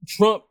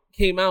 Trump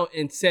came out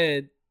and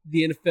said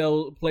the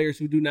NFL players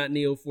who do not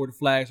kneel for the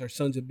flags are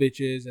sons of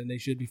bitches and they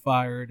should be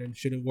fired and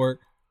shouldn't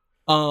work.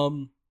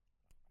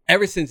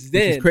 Ever since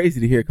then, which is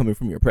crazy to hear coming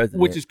from your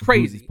president, which is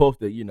crazy. He's supposed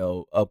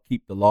to,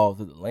 upkeep the laws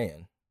of the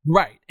land.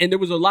 Right. And there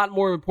was a lot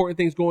more important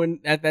things going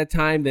at that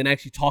time than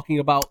actually talking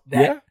about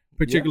that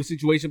particular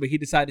situation, but he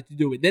decided to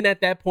do it. Then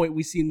at that point,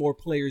 we seen more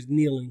players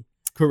kneeling.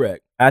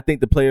 Correct. I think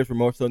the players were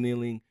more so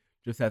kneeling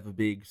just have a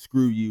big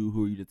screw you,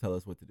 who are you to tell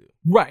us what to do.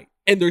 Right.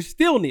 And they're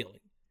still kneeling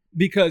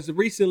because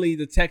recently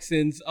the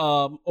Texans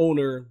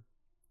owner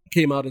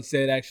came out and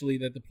said actually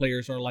that the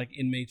players are like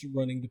inmates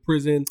running the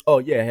prison. Oh,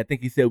 yeah. I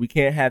think he said we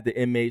can't have the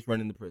inmates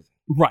running the prison.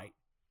 Right.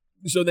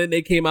 So then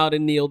they came out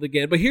and kneeled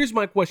again. But here's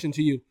my question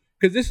to you,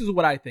 because this is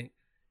what I think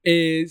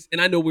is,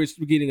 and I know we're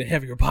getting a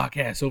heavier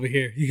podcast over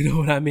here. You know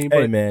what I mean?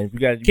 Hey, but man, you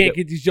can't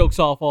get these jokes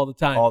off all the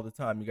time. All the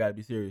time. You got to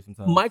be serious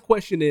sometimes. My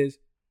question is,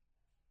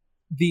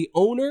 the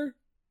owner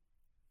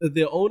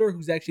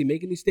who's actually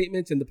making these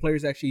statements and the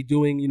players actually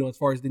doing, as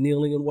far as the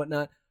kneeling and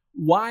whatnot,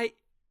 why?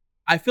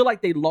 I feel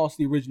like they lost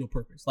the original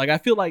purpose. Like, I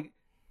feel like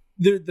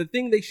the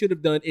thing they should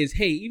have done is,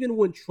 hey, even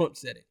when Trump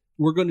said it,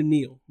 we're going to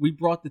kneel. We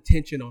brought the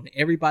tension on it.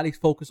 Everybody's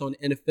focused on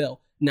the NFL.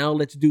 Now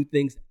let's do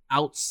things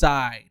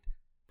outside.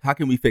 How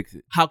can we fix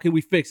it? How can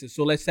we fix it?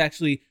 So let's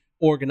actually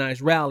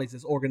organize rallies.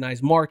 Let's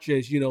organize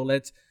marches.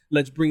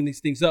 Let's bring these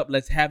things up.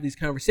 Let's have these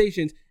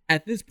conversations.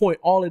 At this point,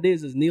 all it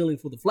is kneeling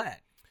for the flag.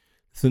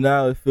 So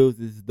now it feels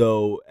as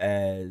though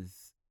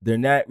as they're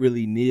not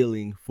really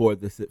kneeling for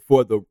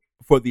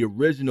the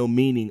original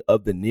meaning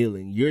of the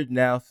kneeling. You're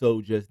now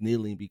so just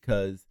kneeling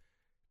because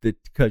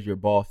your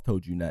boss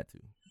told you not to.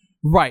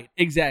 Right,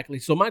 exactly.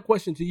 So my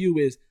question to you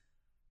is,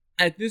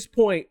 at this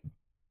point,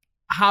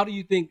 how do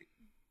you think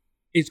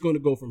it's going to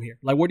go from here?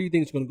 Like, where do you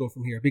think it's going to go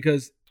from here?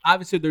 Because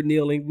obviously they're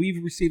kneeling.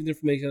 We've received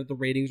information that the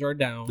ratings are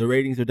down. The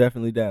ratings are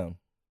definitely down.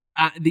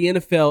 The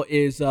NFL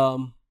is,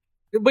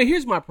 but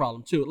here's my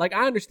problem too. Like,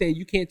 I understand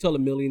you can't tell the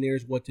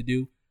millionaires what to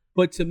do,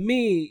 but to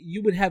me,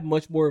 you would have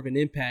much more of an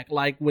impact.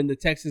 Like when the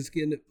Texans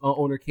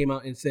owner came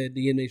out and said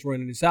the inmates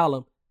running the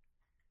asylum,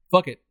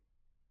 fuck it.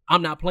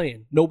 I'm not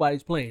playing.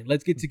 Nobody's playing.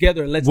 Let's get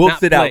together and we'll not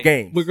sit play. Out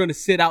games. We're going to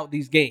sit out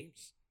these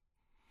games.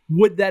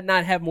 Would that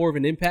not have more of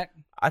an impact?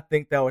 I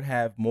think that would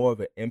have more of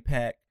an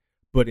impact,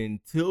 but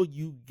until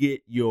you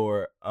get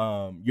your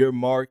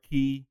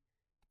marquee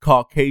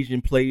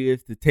Caucasian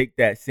players to take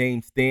that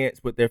same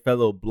stance with their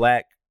fellow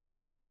black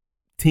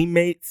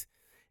teammates,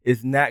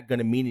 it's not going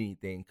to mean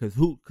anything. Because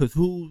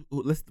who?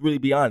 Let's really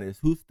be honest.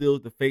 Who's still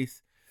the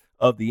face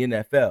of the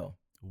NFL?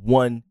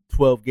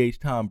 12 gauge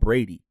Tom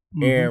Brady,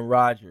 Aaron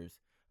Rodgers.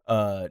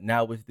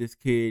 Now it's this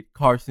kid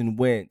Carson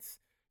Wentz.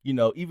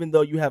 Even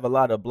though you have a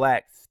lot of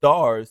black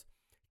stars,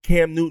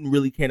 Cam Newton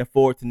really can't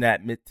afford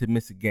to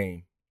miss a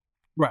game.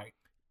 Right.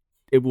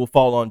 It will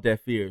fall on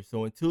deaf ears.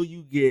 So until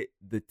you get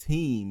the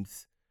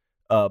teams,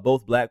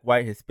 both black,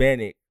 white,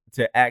 Hispanic,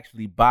 to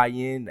actually buy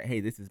in, hey,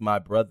 this is my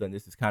brother and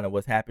this is kind of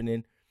what's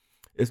happening,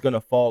 it's going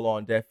to fall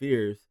on deaf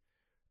ears.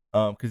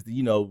 Because,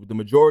 the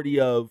majority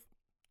of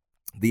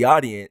the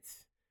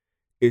audience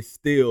is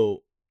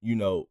still,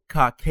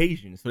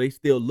 Caucasian. So they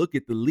still look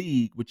at the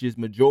league, which is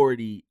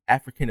majority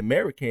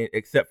African-American,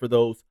 except for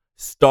those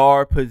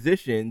star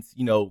positions,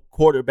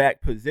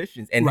 quarterback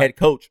positions and head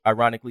coach,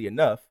 ironically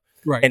enough,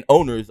 and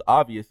owners.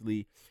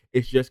 Obviously,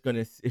 it's just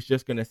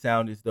gonna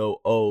sound as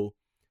though,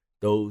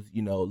 those,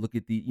 look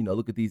at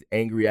these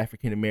angry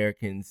African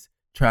Americans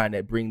trying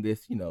to bring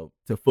this,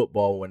 to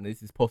football when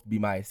this is supposed to be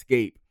my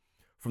escape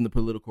from the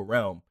political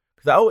realm.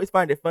 Because I always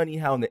find it funny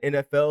how in the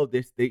NFL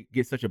they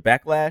get such a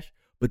backlash,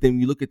 but then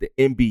when you look at the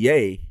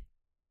NBA,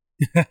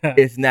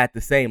 it's not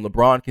the same.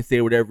 LeBron can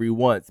say whatever he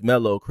wants.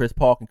 Melo, Chris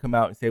Paul can come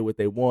out and say what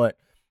they want.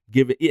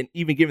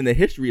 Even given the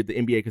history of the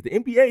NBA, because the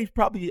NBA is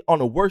probably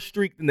on a worse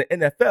streak than the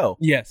NFL.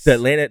 Yes. The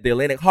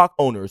Atlantic Hawk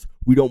owners,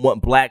 we don't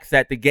want blacks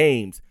at the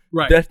games.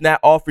 Right. Let's not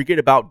all forget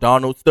about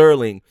Donald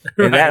Sterling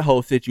and that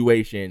whole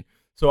situation.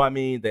 So, I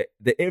mean,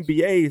 the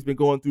NBA has been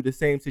going through the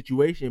same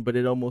situation, but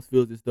it almost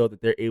feels as though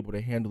that they're able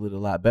to handle it a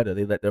lot better.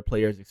 They let their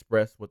players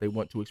express what they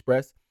want to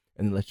express,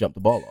 and then let's jump the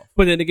ball off.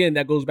 But then again,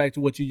 that goes back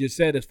to what you just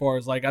said as far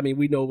as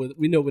we know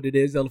what it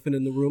is, elephant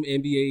in the room.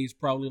 NBA is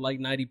probably like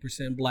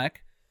 90%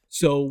 black.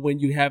 So when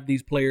you have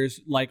these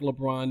players like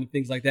LeBron and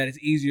things like that, it's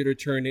easier to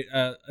turn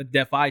a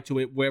deaf eye to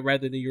it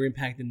rather than you're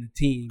impacting the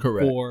team.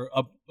 Correct. For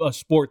a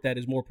sport that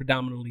is more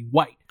predominantly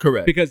white.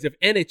 Correct. Because if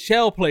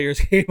NHL players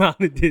came out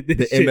and did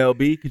this the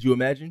MLB, could you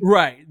imagine?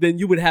 Right. Then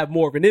you would have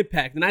more of an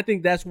impact. And I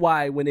think that's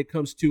why when it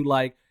comes to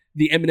like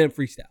the Eminem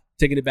freestyle,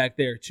 taking it back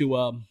there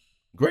to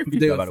great freestyle,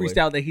 the by the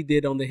freestyle way. that he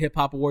did on the Hip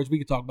Hop Awards. We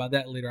could talk about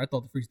that later. I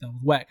thought the freestyle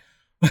was whack.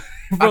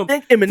 I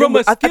think Eminem, from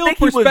a skill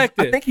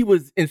perspective, I think he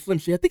was in Slim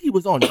Shady. I think he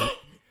was on.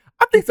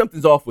 I think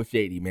something's off with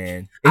Shady,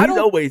 man. He's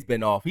always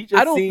been off. He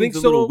just seems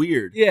a little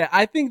weird. Yeah,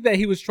 I think that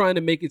he was trying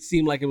to make it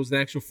seem like it was an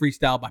actual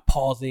freestyle by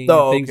pausing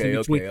and things in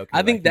between. Okay,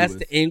 I think that's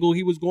the angle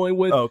he was going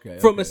with.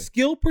 From a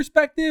skill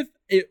perspective,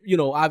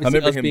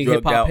 obviously us being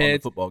hip hop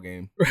heads, football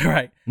game,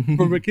 right?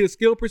 From a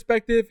skill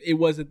perspective, it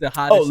wasn't the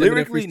hottest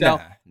lyrically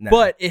freestyle, nah.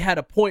 But it had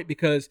a point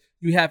because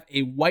you have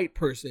a white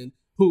person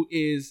who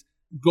is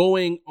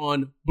going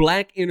on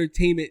black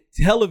entertainment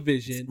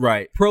television,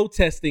 Right.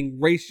 protesting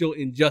racial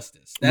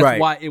injustice. That's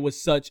Right. why it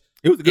was such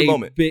It was a good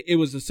moment.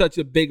 Such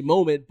a big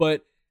moment,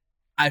 but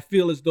I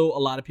feel as though a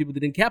lot of people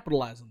didn't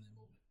capitalize on that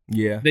moment.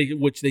 Yeah.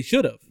 Which they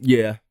should have.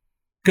 Yeah.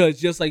 Because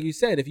just like you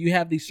said, if you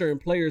have these certain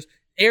players,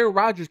 Aaron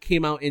Rodgers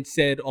came out and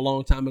said a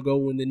long time ago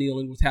when the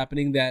kneeling was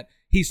happening that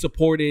he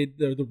supported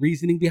the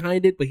reasoning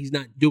behind it, but he's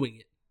not doing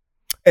it.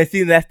 And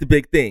see, that's the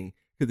big thing.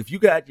 Because if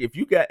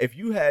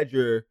you had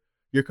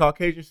your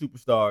Caucasian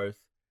superstars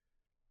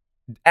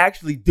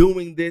actually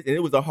doing this, and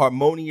it was a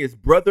harmonious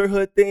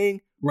brotherhood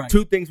thing, right,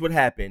 two things would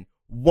happen.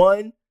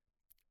 One,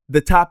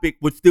 the topic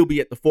would still be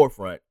at the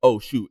forefront. Oh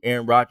shoot,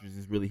 Aaron Rodgers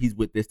he's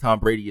with this. Tom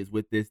Brady is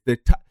with this.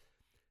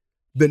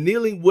 The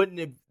kneeling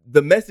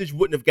the message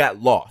wouldn't have got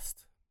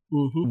lost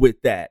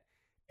with that.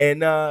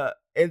 And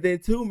then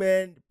two,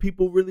 man,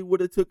 people really would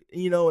have took,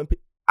 and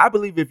I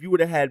believe if you would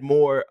have had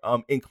more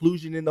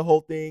inclusion in the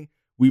whole thing,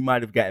 we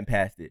might have gotten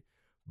past it.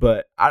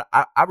 But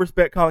I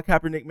respect Colin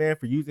Kaepernick, man,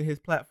 for using his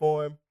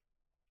platform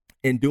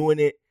and doing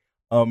it.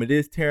 It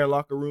is tearing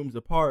locker rooms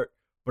apart.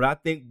 But I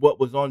think what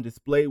was on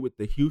display with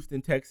the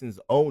Houston Texans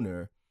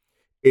owner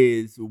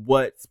is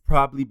what's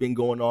probably been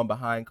going on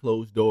behind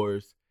closed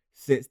doors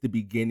since the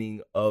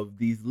beginning of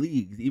these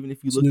leagues. Even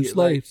if you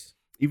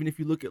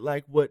look at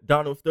like what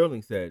Donald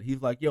Sterling said,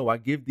 he's like, yo, I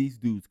give these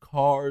dudes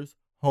cars,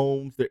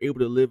 homes, they're able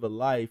to live a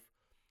life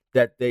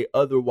that they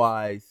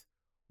otherwise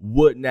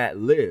would not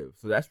live.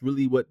 So that's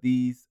really what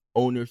these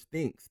owners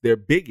think. They're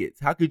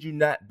bigots. How could you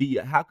not be?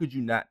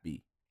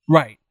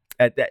 Right.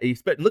 At that,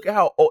 look at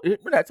how old.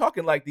 We're not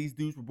talking like these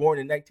dudes were born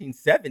in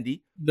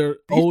 1970. They're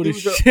old as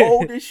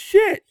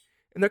shit.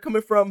 And they're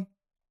coming from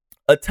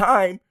a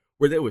time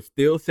where there was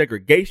still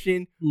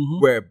segregation,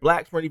 where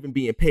blacks weren't even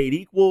being paid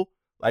equal.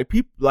 Like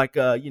people, like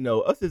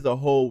us as a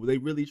whole, they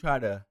really try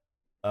to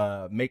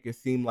make it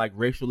seem like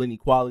racial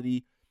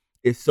inequality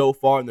is so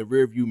far in the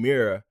rearview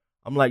mirror.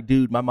 I'm like,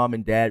 dude, my mom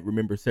and dad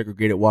remember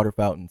segregated water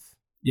fountains.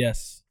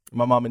 Yes.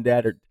 My mom and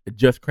dad are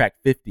just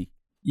cracked 50.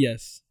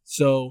 Yes.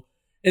 So,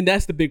 and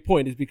that's the big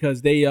point, is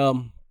because they,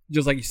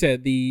 just like you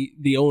said,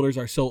 the owners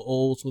are so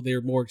old, so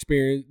they're more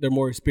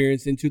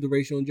experienced into the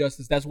racial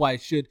injustice. That's why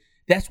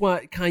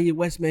Kanye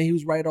West, man, he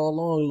was right all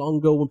long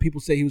ago when people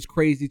say he was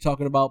crazy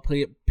talking about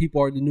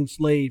people are the new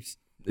slaves.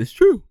 It's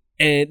true.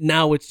 And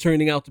now it's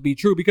turning out to be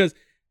true, because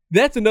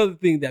that's another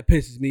thing that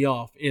pisses me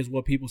off is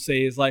what people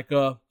say is like,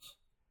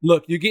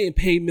 look, you're getting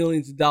paid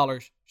millions of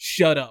dollars.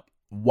 Shut up.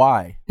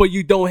 Why? But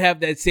you don't have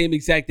that same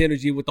exact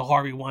energy with the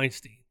Harvey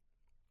Weinstein.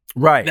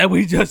 Right. That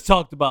we just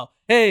talked about.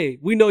 Hey,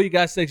 we know you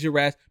got sexual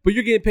harassed, but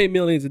you're getting paid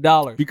millions of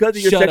dollars. Because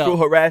of your sexual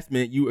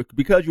harassment,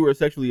 because you were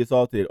sexually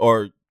assaulted,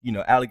 or,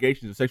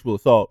 allegations of sexual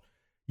assault,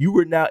 you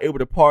were now able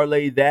to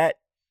parlay that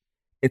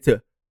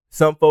into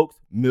some folks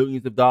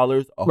millions of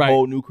dollars, a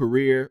whole new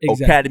career,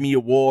 Academy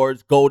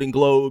Awards, Golden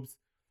Globes.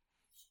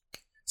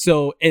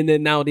 So, and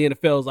then now the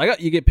NFL is like, oh,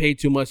 you get paid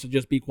too much, so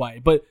just be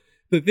quiet. But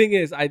the thing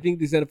is, I think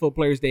these NFL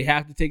players, they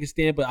have to take a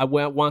stand, but I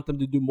want them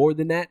to do more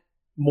than that.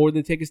 More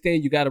than take a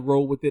stand. You got to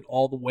roll with it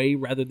all the way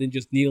rather than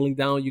just kneeling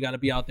down. You got to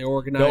be out there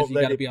organized. You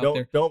got to be out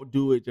there. Don't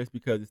do it just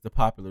because it's the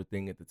popular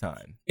thing at the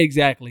time.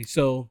 Exactly.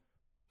 So,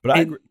 but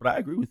I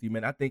agree with you,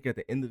 man. I think at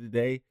the end of the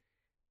day,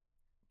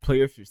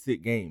 players should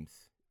sit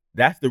games.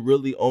 That's the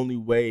really only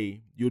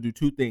way. You'll do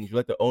two things. You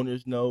let the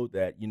owners know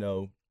that,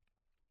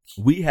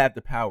 we have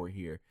the power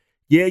here.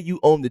 Yeah,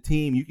 you own the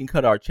team. You can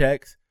cut our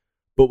checks.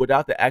 But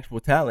without the actual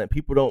talent,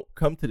 people don't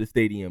come to the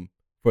stadium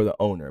for the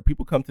owner.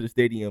 People come to the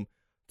stadium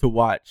to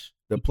watch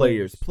the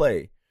players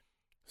play.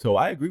 So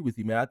I agree with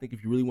you, man. I think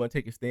if you really want to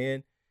take a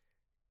stand,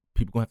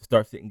 people going to have to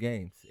start sitting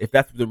games. If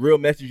that's the real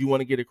message you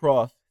want to get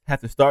across,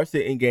 have to start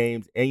sitting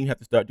games, and you have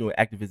to start doing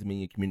activism in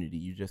your community.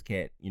 You just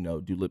can't,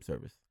 do lip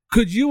service.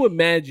 Could you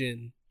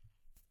imagine,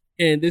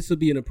 and this would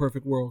be in a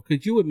perfect world,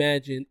 could you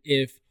imagine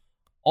if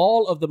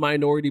all of the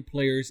minority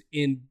players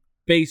in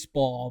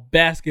baseball,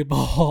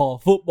 basketball,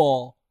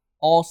 football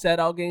all sat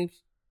out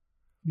games?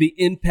 The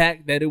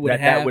impact that it would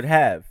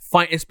have,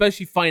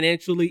 especially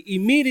financially,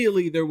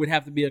 immediately there would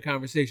have to be a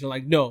conversation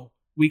like, no,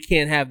 we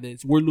can't have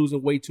this. We're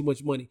losing way too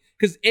much money.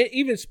 Because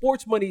even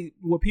sports money,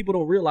 what people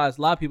don't realize,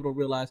 a lot of people don't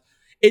realize,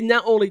 it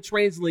not only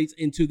translates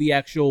into the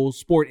actual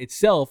sport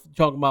itself,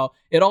 talking about,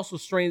 it also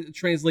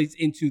translates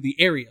into the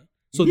area.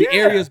 So the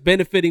area is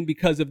benefiting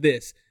because of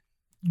this.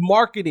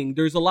 Marketing,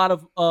 there's a lot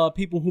of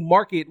people who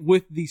market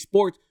with these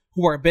sports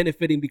who are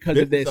benefiting because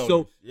of this.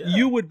 So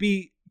you would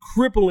be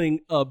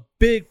crippling a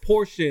big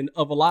portion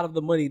of a lot of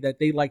the money that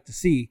they like to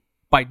see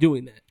by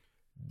doing that.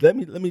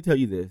 Let me tell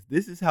you this.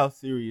 This is how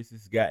serious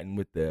it's gotten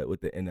with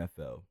the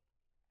NFL.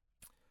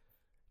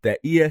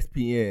 That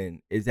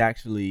ESPN is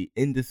actually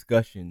in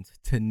discussions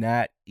to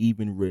not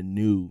even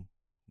renew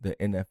the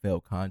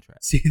NFL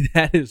contract. See,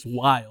 that is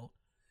wild.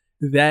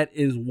 That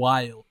is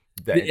wild.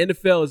 The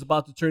NFL is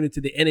about to turn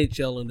into the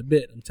NHL in a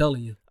bit, I'm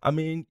telling you. I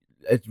mean,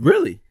 it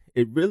really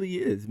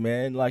is,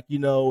 man. Like,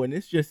 and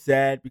it's just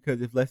sad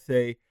because if, let's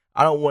say,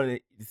 I don't want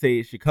to say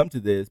it should come to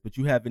this, but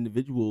you have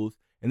individuals,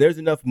 and there's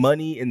enough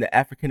money in the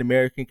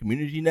African-American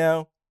community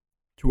now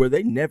to where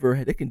they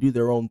can do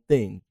their own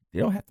thing. They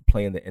don't have to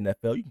play in the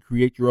NFL. You can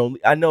create your own.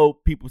 I know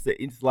people say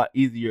it's a lot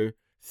easier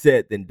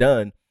said than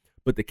done,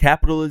 but the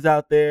capital is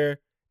out there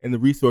and the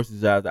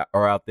resources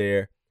are out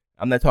there.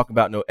 I'm not talking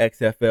about no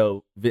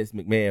XFL Vince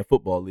McMahon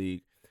football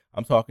league.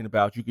 I'm talking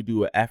about you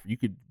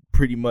could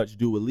pretty much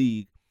do a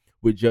league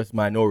with just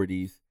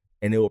minorities,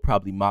 and it will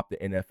probably mop the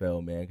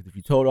NFL, man. Because if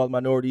you told all the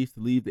minorities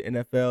to leave the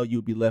NFL,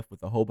 you'd be left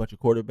with a whole bunch of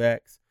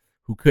quarterbacks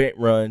who can't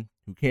run,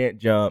 who can't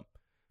jump,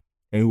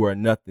 and who are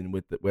nothing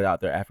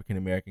without their African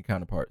American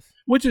counterparts.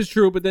 Which is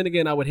true, but then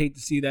again, I would hate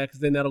to see that because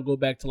then that'll go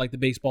back to like the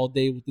baseball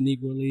day with the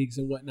Negro leagues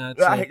and whatnot.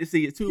 Well, I hate to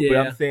see it too, but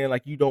I'm saying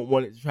like you don't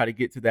want it to try to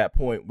get to that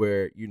point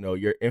where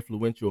your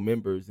influential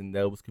members in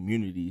those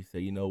communities say,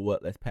 you know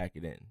what, let's pack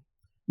it in.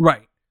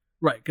 Right.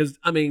 Because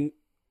I mean,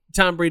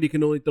 Tom Brady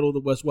can only throw the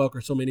Wes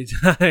Welker so many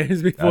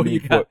times before you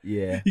got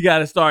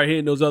to start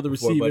hitting those other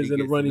receivers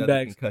and the running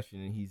backs. Concussion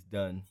and he's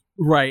done.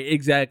 Right,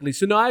 exactly.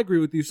 So no, I agree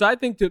with you. So I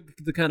think to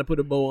kind of put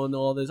a bow on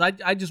all this,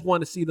 I just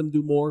want to see them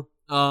do more.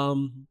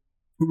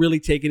 Really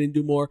take it and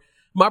do more.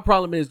 My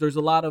problem is there's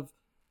a lot of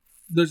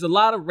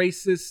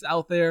racists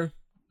out there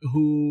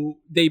who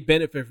they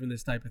benefit from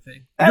this type of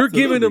thing. Absolutely.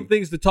 You're giving them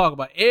things to talk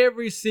about.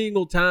 Every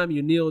single time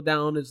you kneel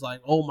down, it's like,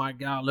 oh my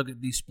God, look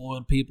at these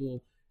spoiled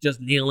people just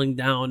kneeling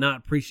down, not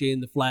appreciating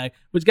the flag,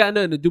 which got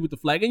nothing to do with the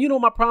flag. And you know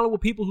my problem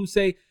with people who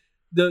say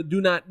this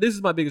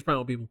is my biggest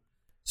problem with people.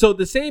 So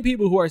the same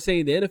people who are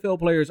saying the NFL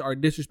players are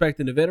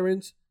disrespecting the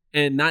veterans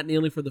and not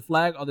kneeling for the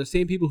flag are the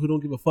same people who don't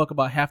give a fuck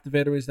about half the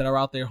veterans that are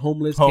out there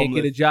homeless. Can't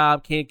get a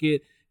job,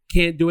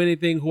 can't do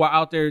anything, who are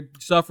out there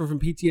suffering from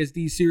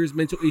PTSD, serious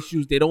mental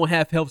issues. They don't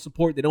have health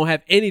support. They don't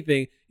have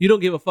anything. You don't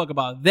give a fuck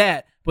about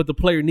that, but the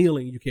player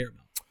kneeling you care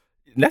about.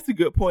 And that's a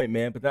good point,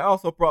 man. But that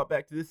also brought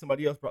back to this.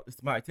 Somebody else brought this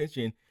to my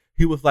attention.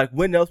 He was like,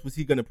 when else was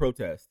he going to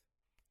protest?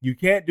 You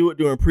can't do it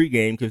during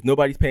pregame because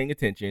nobody's paying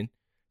attention.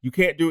 You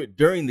can't do it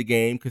during the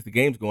game because the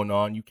game's going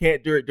on. You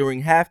can't do it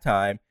during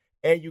halftime,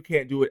 and you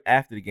can't do it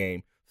after the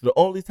game. So the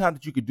only time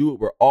that you could do it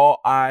where all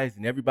eyes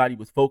and everybody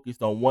was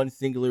focused on one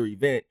singular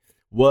event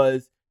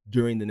was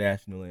during the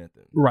national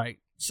anthem. Right.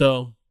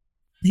 So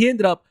he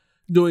ended up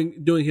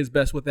doing his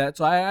best with that.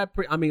 So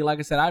I mean, like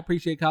I said, I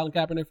appreciate Colin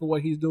Kaepernick for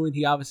what he's doing.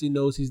 He obviously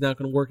knows he's not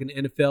going to work in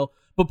the NFL,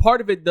 but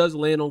part of it does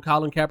land on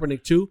Colin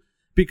Kaepernick too,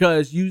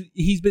 because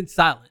he's been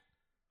silent.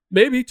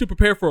 Maybe to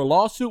prepare for a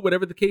lawsuit,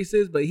 whatever the case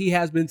is, but he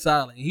has been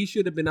silent. He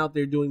should have been out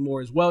there doing more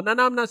as well. Now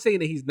I'm not saying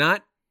that he's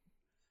not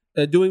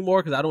doing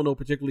more because I don't know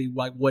particularly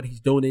like what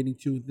he's donating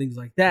to and things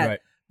like that. Right.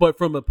 But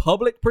from a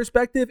public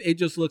perspective, it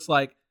just looks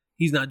like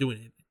he's not doing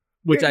anything,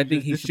 which I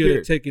think he should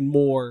have taken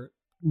more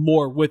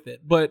with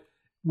it. But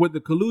with the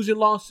collusion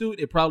lawsuit,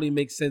 it probably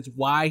makes sense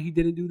why he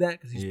didn't do that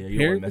because he's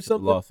preparing for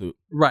something. Lawsuit.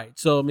 Right.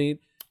 So I mean,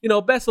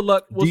 best of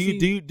luck. Do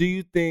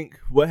you think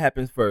what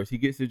happens first? He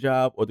gets the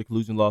job or the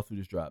collusion lawsuit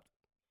is dropped?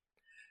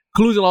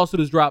 Collusion lawsuit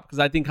is dropped because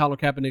I think Colin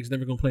Kaepernick is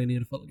never going to play in the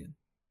NFL again.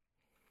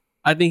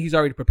 I think he's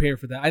already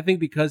prepared for that. I think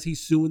because he's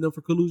suing them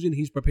for collusion,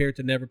 he's prepared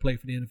to never play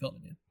for the NFL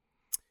again.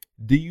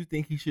 Do you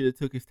think he should have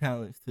took his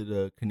talents to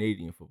the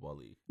Canadian Football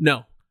League?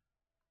 No.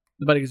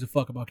 Nobody gives a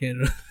fuck about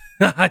Canada.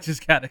 I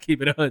just got to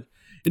keep it 100.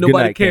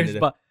 Nobody cares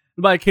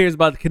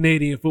about the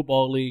Canadian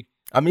Football League.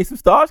 I mean, some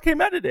stars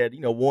came out of that.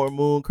 Warren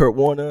Moon, Kurt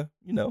Warner.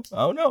 I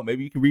don't know.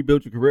 Maybe you can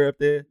rebuild your career up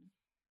there.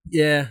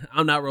 Yeah,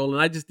 I'm not rolling.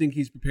 I just think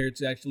he's prepared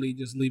to actually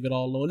just leave it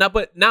all alone.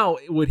 Now,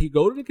 would he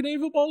go to the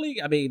Canadian Football League?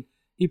 I mean,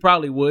 he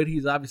probably would.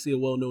 He's obviously a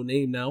well-known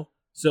name now,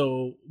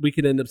 so we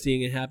could end up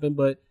seeing it happen.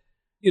 But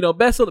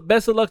best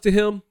of luck to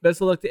him.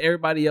 Best of luck to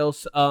everybody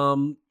else.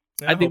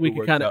 I think we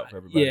can kind of,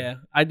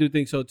 I do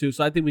think so too.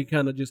 So I think we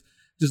kind of just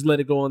let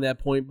it go on that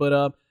point.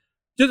 But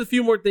just a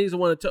few more things I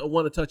want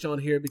to touch on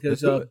here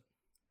because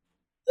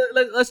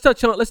let's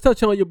touch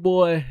on your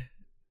boy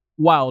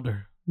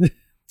Wilder.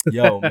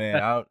 Yo,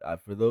 man,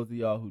 for those of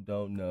y'all who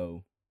don't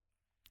know,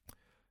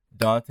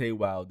 Deontay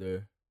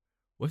Wilder,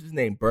 what's his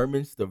name?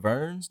 Bermane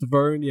Stiverne?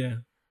 Stiverne, yeah.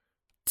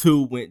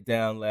 2 went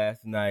down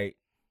last night,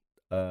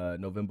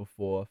 November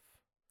 4th.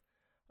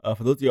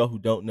 For those of y'all who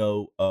don't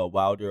know,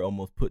 Wilder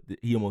almost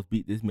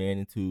beat this man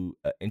into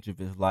an inch of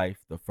his life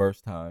the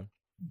first time.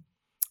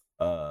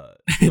 And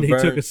he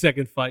took a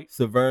second fight.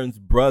 Stiverne's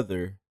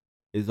brother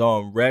is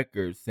on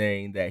record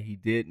saying that he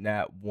did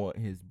not want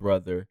his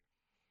brother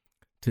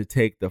to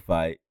take the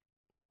fight.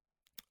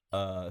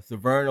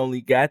 Stiverne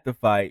only got the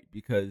fight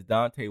because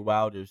Deontay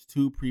Wilder's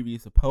 2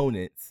 previous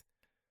opponents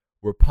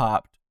were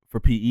popped for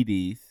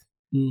PEDs.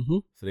 Mm-hmm.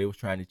 So they was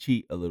trying to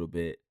cheat a little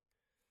bit.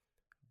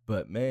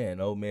 But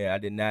man, oh man, I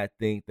did not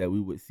think that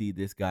we would see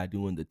this guy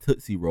doing the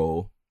Tootsie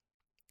Roll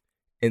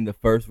in the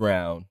first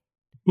round.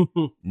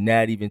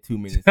 Not even 2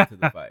 minutes into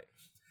the fight.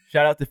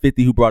 Shout out to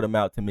 50 who brought him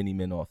out to Many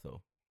Men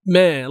also.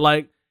 Man,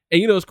 and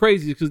it's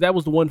crazy because that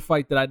was the one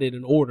fight that I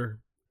didn't order.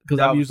 Because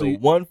I'm usually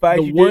one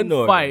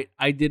fight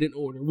I didn't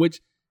order,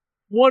 which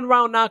 1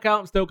 round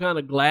knockout. I'm still kind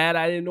of glad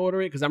I didn't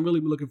order it because I'm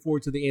really looking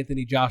forward to the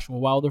Anthony Joshua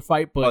Wilder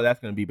fight. But that's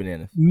gonna be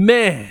bananas.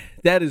 Man,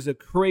 that is a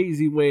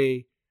crazy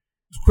way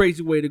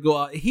to go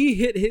out. He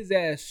hit his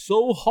ass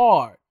so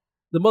hard,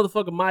 the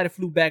motherfucker might have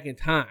flew back in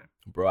time.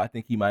 Bro, I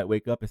think he might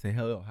wake up and say,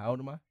 "Hell, how old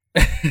am I?"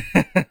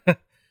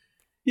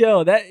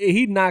 Yo, that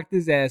he knocked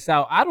his ass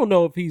out. I don't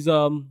know if he's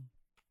man,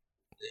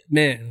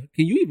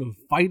 can you even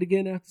fight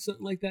again after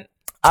something like that?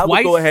 I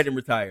would go ahead and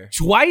retire.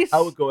 Twice?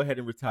 I would go ahead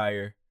and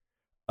retire.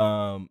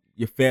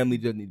 Your family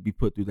doesn't need to be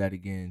put through that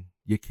again.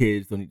 Your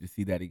kids don't need to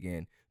see that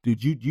again.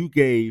 Dude,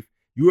 you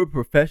were a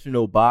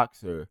professional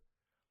boxer.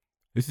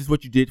 This is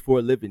what you did for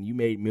a living. You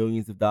made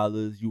millions of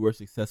dollars. You were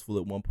successful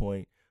at one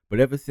point. But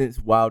ever since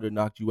Wilder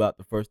knocked you out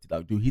the first,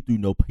 dude, he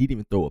didn't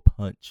even throw a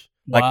punch.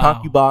 Wow. Like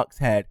ConcuBox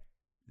had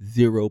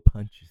 0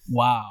 punches.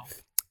 Wow.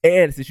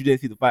 And since you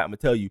didn't see the fight, I'm going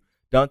to tell you,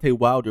 Deontay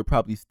Wilder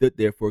probably stood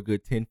there for a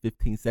good 10,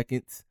 15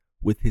 seconds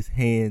with his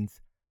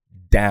hands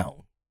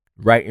down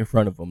right in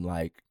front of him,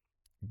 like,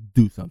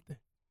 do something.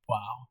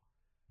 Wow.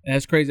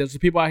 That's crazy. There's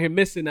people out here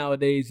missing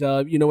nowadays.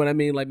 You know what I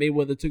mean? Like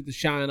Mayweather took the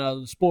shine out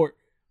of the sport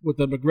with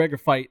the McGregor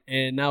fight,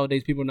 and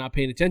nowadays people are not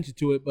paying attention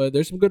to it. But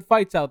there's some good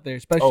fights out there,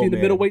 especially in the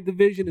middleweight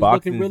division. It's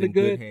looking really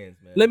good. Hands,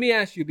 let me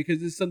ask you, because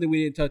this is something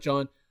we didn't touch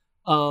on,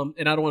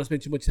 and I don't want to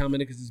spend too much time on it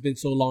because it's been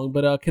so long.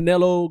 But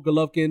Canelo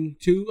Golovkin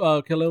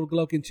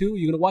 2,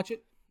 you gonna watch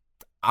it?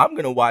 I'm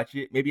gonna watch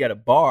it. Maybe at a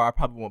bar. I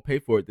probably won't pay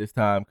for it this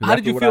time. How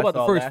did you feel about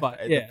the first fight?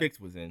 The fix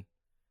was in.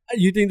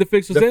 You think the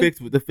fix was in?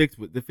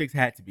 The fix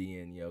had to be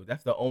in, yo.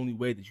 That's the only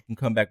way that you can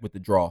come back with the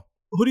draw.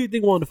 Who do you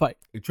think won the fight?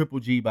 The Triple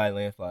G by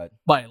landslide.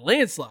 By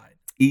landslide?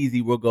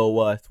 Easy. We'll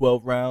go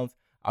 12 rounds.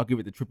 I'll give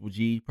it to Triple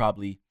G.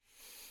 Probably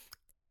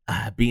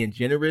being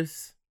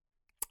generous,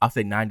 I'll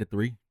say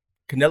 9-3.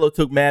 Canelo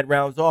took mad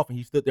rounds off, and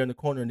he stood there in the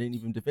corner and didn't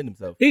even defend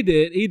himself. He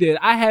did.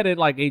 I had it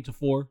like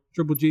 8-4,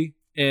 Triple G,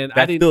 and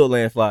that's still a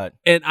landslide.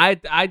 And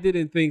I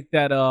didn't think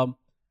that.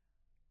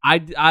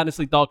 I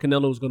honestly thought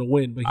Canelo was going to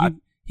win, but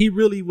he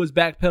really was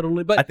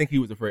backpedaling. But I think he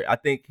was afraid. I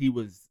think he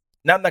was.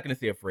 Now I'm not going to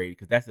say afraid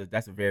because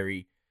that's a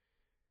very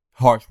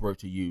harsh word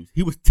to use.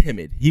 He was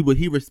timid. He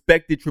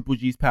respected Triple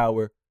G's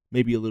power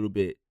maybe a little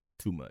bit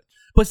too much.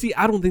 But see,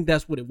 I don't think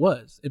that's what it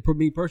was. And for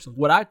me personally,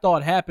 what I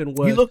thought happened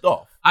was he looked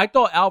off. I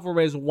thought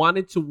Alvarez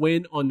wanted to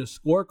win on the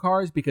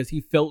scorecards because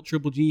he felt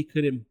Triple G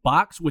couldn't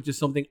box, which is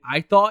something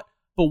I thought.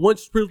 But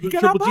once Triple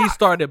G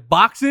started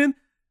boxing,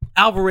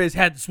 Alvarez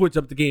had to switch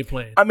up the game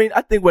plan. I mean,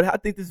 I think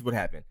this is what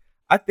happened.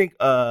 I think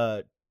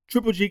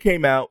Triple G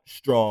came out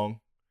strong.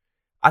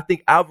 I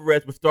think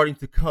Alvarez was starting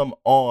to come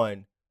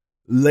on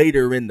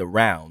later in the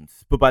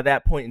rounds, but by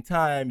that point in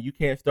time, you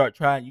can't try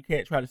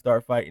to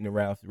start fighting in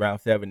round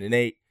 7 and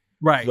 8.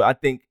 Right. So I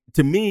think,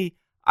 to me,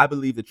 I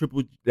believe that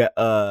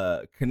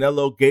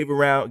Canelo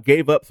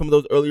gave up some of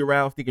those earlier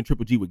rounds thinking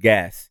Triple G would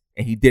gas,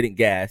 and he didn't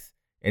gas.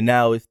 And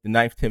now it's the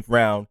 9th, 10th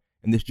round,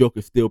 and this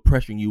joker's still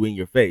pressuring you in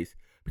your face.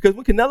 Because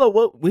when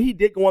he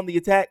did go on the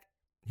attack,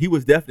 he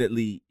was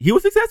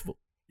successful.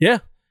 Yeah,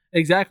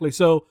 exactly.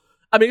 So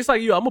I mean, it's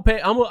like you.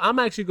 I'm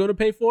actually going to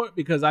pay for it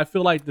because I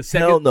feel like the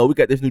second. Hell no, we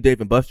got this new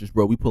Dave and Buster's,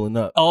 bro. We pulling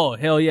up. Oh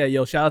hell yeah,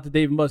 yo! Shout out to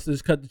Dave and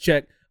Buster's. Cut the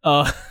check.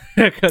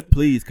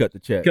 Please cut the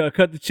check.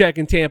 Cut the check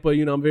in Tampa.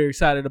 You know, I'm very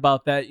excited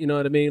about that. You know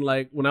what I mean?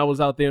 Like when I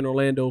was out there in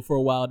Orlando for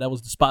a while, that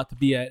was the spot to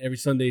be at every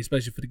Sunday,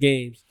 especially for the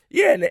games.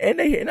 Yeah, and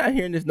they're not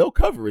hearing there's no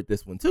cover at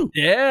this one too.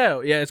 Yeah.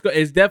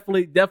 It's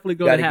definitely going to happen.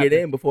 Got to get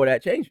in before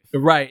that changes.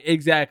 Right,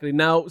 exactly.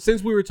 Now,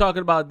 since we were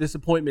talking about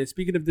disappointment,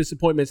 speaking of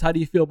disappointments, how do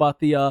you feel about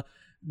the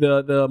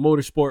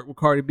motorsport with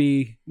Cardi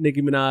B,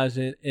 Nicki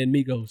Minaj, and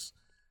Migos?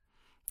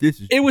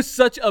 It was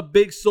such a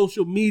big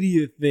social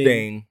media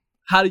thing.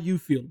 How do you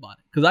feel about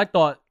it? Because I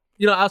thought,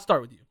 I'll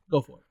start with you. Go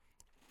for it.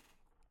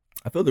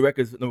 I feel the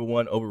record's number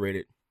one,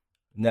 overrated.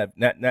 Not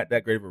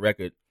that great of a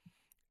record.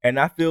 And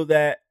I feel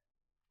that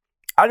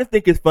I just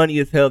think it's funny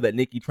as hell that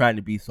Nicki trying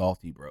to be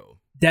salty, bro.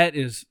 That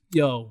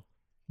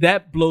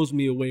blows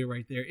me away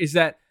right there. Is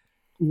that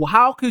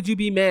how could you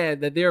be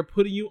mad that they're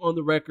putting you on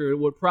the record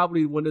with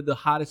probably one of the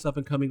hottest up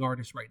and coming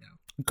artists right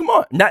now? Come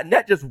on,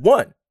 not just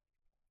one.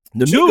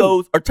 The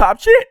Migos are top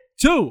shit.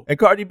 2. And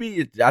Cardi B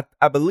is,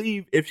 I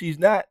believe, if she's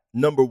not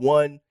number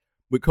 1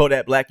 with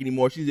Kodak Black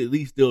anymore, she's at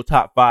least still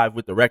top 5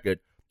 with the record.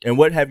 And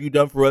what have you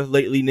done for us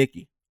lately,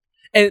 Nicki?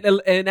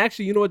 And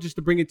actually, you know what? Just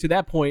to bring it to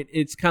that point,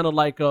 it's kind of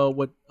like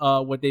what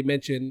they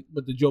mentioned,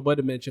 what the Joe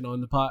Budden mentioned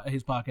on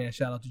his podcast.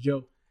 Shout out to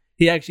Joe.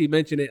 He actually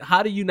mentioned it.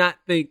 How do you not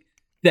think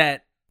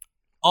that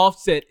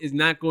Offset is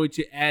not going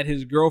to add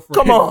his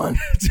girlfriend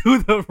to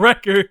the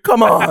record?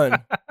 Come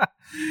on.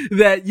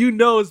 That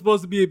is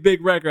supposed to be a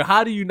big record.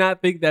 How do you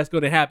not think that's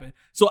going to happen?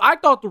 So I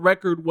thought the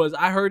record was,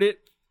 I heard it.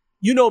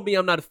 You know me,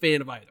 I'm not a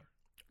fan of either.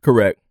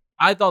 Correct.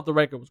 I thought the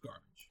record was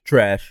garbage.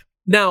 Trash.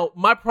 Now,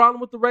 my problem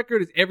with the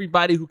record is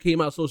everybody who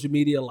came out social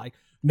media like,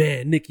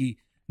 man, Nicki,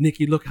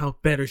 look how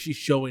better she's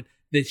showing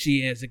than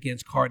she is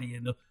against Cardi.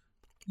 And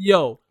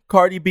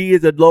Cardi B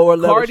is a lower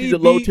level. She's a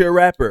low tier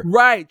rapper.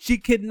 Right. She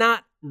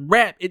cannot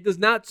rap. It does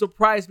not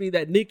surprise me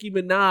that Nicki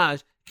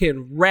Minaj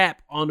can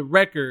rap on the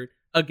record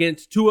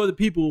against 2 other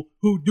people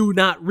who do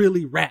not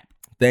really rap.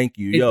 Thank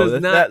you.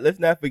 Let's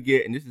not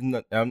forget, and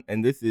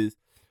this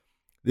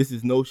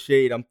is no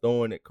shade I'm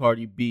throwing at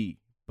Cardi B,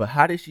 but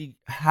how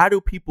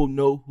do people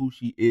know who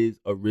she is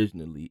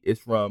originally?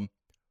 It's from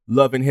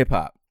Love and Hip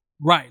Hop.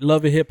 Right,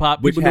 Love and Hip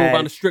Hop. People know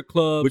about the strip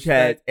clubs. Which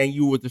has, and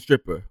You Was the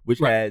Stripper, which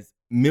has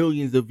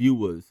millions of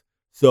viewers.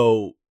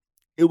 So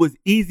it was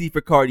easy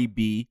for Cardi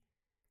B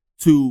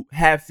to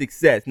have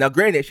success. Now,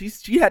 granted,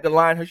 she had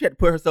to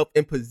put herself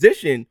in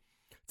position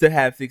to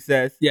have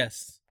success.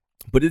 Yes.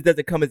 But it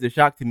doesn't come as a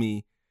shock to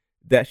me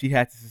that she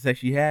has the success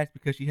she has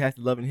because she has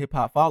the Love and Hip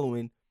Hop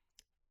following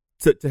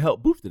to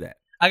help boost that.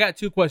 I got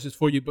 2 questions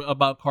for you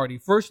about Cardi.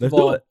 First of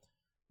all,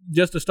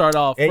 just to start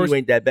off. And you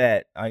ain't that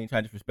bad. I ain't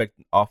trying to disrespect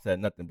Offset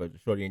nothing, but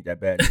shorty ain't that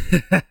bad.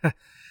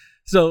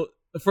 So,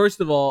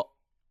 first of all,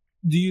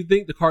 do you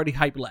think the Cardi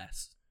hype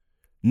lasts?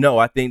 No,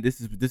 I think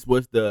this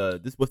was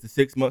the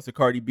 6 months of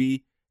Cardi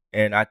B,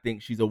 and I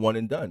think she's a one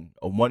and done,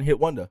 a one-hit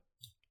wonder.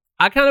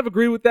 I kind of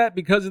agree with that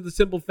because of the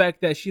simple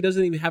fact that she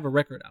doesn't even have a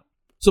record out.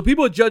 So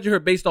people are judging her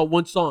based on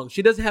one song.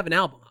 She doesn't have an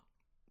album out.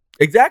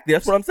 Exactly.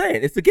 That's what I'm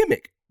saying. It's a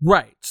gimmick.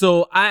 Right.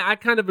 So I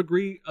kind of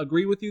agree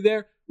with you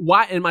there.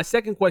 Why? And my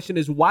second question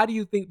is, why do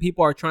you think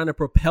people are trying to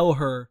propel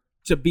her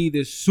to be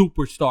this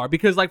superstar?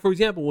 Because, like, for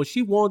example, when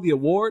she won the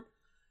award,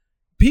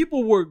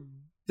 people were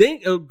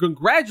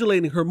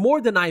congratulating her more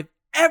than I've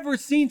ever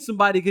seen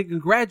somebody get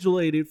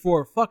congratulated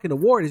for a fucking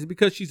award. Is it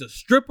because she's a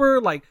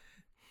stripper? Like,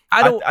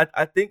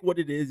 I think what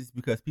it is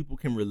because people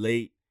can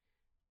relate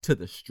to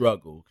the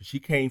struggle. Because she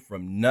came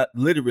from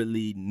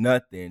literally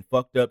nothing.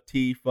 Fucked up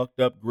teeth,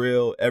 fucked up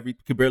grill,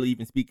 could barely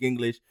even speak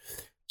English.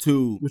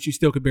 Which she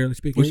still could barely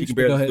speak English. She can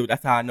barely do.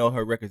 That's how I know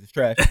her records is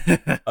trash.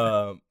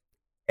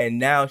 And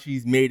now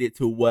she's made it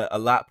to what a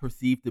lot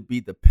perceive to be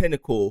the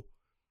pinnacle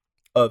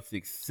of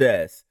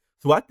success.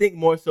 So I think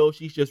more so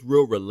she's just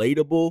real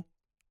relatable,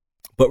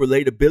 but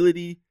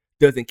relatability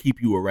doesn't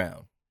keep you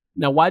around.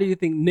 Now, why do you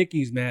think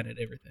Nicki's mad at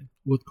everything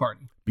with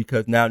Cardi?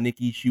 Because now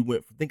Nicki,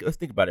 let's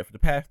think about it. For the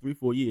past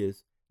 3-4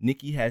 years,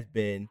 Nicki has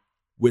been,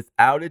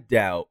 without a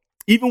doubt,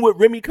 even with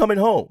Remy coming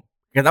home,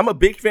 because I'm a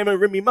big fan of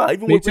Remy Ma,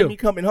 even with Remy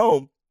coming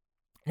home,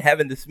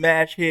 having the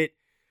smash hit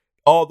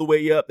all the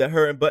way up that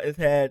her and Buttons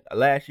had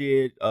last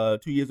year, 2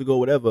 years ago,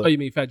 whatever. Oh, you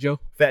mean Fat Joe?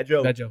 Fat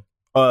Joe.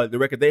 The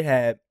record they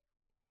had,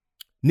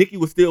 Nicki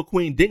was still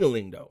Queen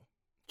Ding-a-ling, though.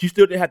 She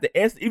still didn't have to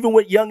answer. Even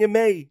with Young and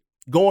May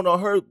going on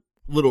her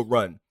little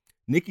run,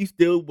 Nicki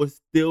still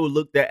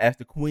looked at as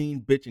the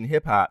queen bitch in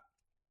hip-hop.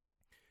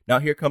 Now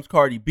here comes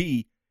Cardi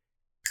B,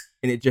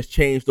 and it just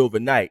changed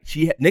overnight.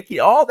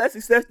 All that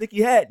success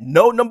Nicki had,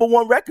 no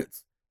 #1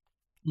 records.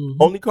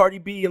 Mm-hmm. Only Cardi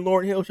B and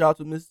Lauryn Hill. Shout out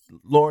to Miss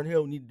Lauryn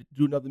Hill. Need to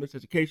do another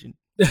miseducation.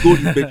 School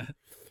these bitches.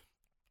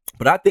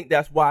 But I think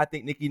that's why I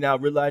think Nicki now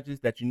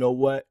realizes that, you know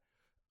what?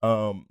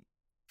 I'm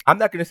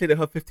not going to say that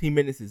her 15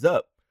 minutes is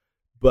up,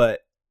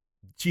 but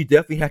she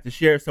definitely has to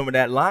share some of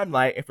that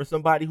limelight. And for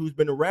somebody who's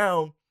been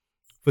around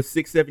for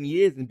 6-7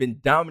 years and been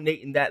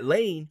dominating that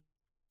lane,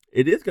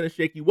 it is going to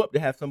shake you up to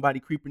have somebody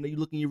creeping you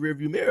look in your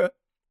rearview mirror.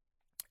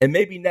 And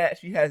maybe not,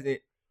 she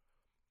hasn't,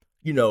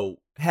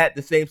 had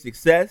the same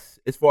success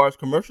as far as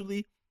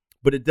commercially,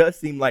 but it does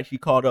seem like she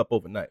caught up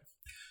overnight.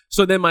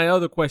 So then my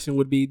other question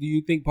would be, do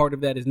you think part of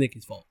that is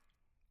Nicki's fault?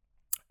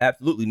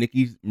 Absolutely.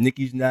 She's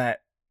not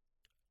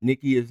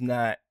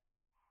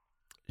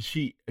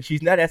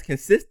as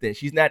consistent.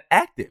 She's not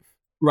active.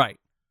 Right.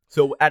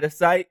 So out of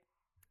sight,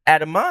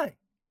 out of mind.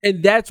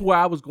 And that's where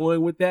I was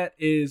going with that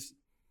is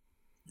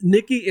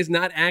Nicki is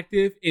not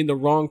active in the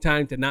wrong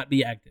time to not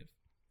be active.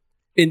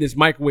 In this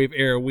microwave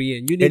era we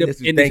in. You need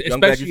especially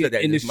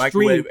in this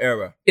microwave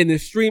era. In the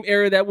stream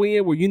era that we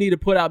in, where you need to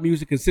put out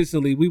music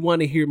consistently. We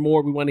want to hear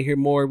more.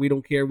 We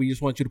don't care. We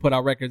just want you to put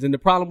out records. And the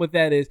problem with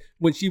that is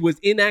when she was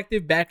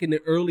inactive back in the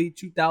early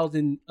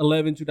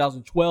 2011,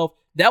 2012,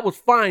 that was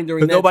fine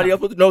during that nobody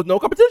time. else was no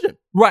competition.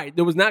 Right.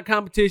 There was not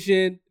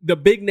competition. The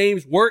big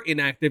names were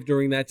inactive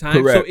during that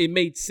time. Correct. So it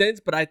made sense,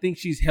 but I think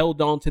she's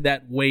held on to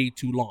that way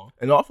too long.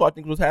 And also I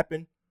think what's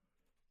happened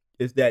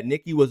is that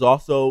Nicki was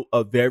also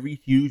a very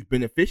huge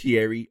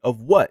beneficiary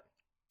of what?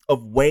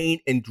 Of Wayne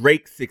and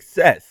Drake's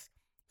success.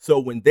 So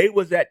when they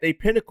was at their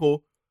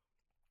pinnacle,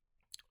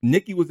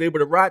 Nicki was able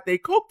to ride their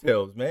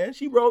coattails, man.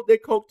 She rode their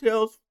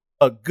coattails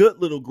a good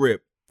little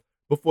grip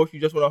before she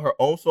just went on her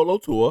own solo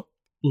tour.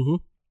 Mm-hmm.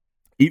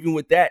 Even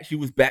with that, she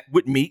was back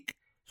with Meek.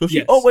 So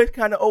she always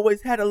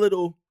had a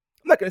little,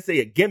 I'm not going to say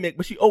a gimmick,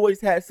 but she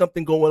always had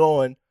something going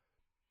on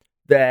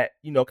that,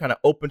 kind of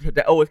opened her,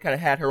 that always kind of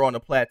had her on a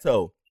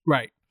plateau.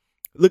 Right.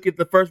 Look at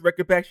the first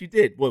record back she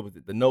did. What was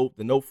it? The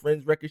No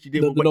Friends record she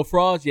did? The No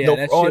Frauds? Yeah,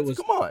 that shit was...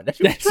 Come on. That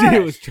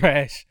shit was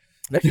trash.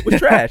 That shit was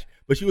trash.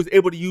 But she was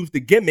able to use the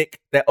gimmick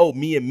that,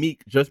 me and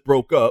Meek just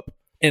broke up.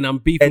 And I'm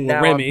beefing with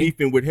Remy. I'm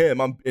beefing with him.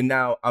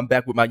 Now I'm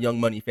back with my Young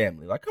Money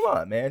family. Like, come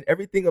on, man.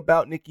 Everything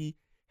about Nicki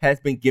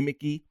has been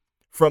gimmicky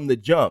from the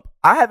jump.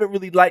 I haven't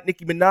really liked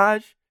Nicki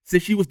Minaj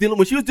since she was dealing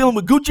with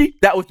Gucci.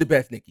 That was the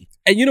best Nicki.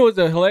 And you know what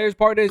the hilarious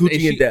part is?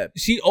 Gucci and Deb.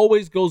 She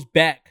always goes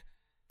back.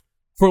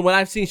 From what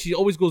I've seen, she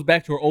always goes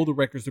back to her older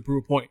records to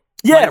prove a point.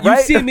 Yeah, right?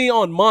 You see me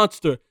on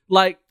Monster.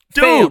 Like,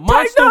 dude, fam,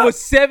 Monster was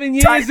 7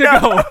 years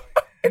ago.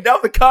 And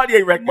that was a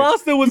Kanye record.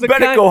 Monster was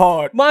go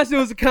hard. Monster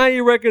was a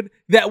Kanye record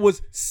that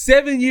was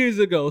 7 years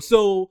ago.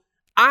 So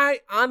I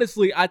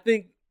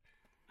think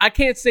I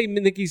can't say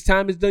Nicki's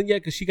time is done yet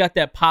because she got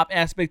that pop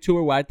aspect to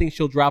her where I think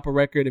she'll drop a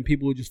record and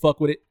people will just fuck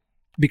with it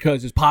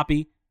because it's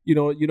poppy. You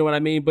know what I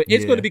mean? But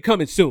it's going to be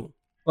coming soon.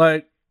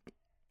 Like,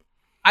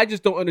 I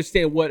just don't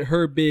understand what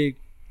her big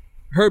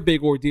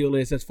ordeal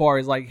is as far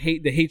as like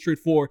the hatred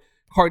for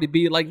Cardi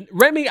B. Like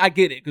Remy, I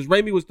get it because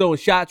Remy was throwing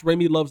shots.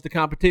 Remy loves the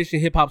competition.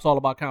 Hip hop's all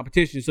about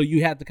competition, so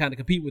you have to kind of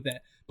compete with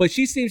that. But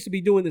she seems to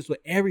be doing this with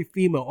every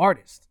female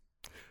artist.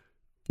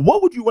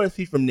 What would you want to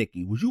see from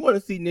Nicki? Would you want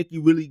to see Nicki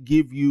really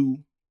give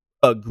you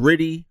a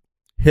gritty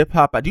hip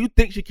hop? Do you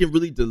think she can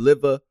really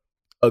deliver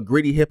a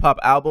gritty hip hop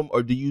album,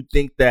 or do you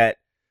think that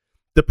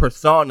the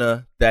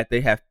persona that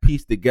they have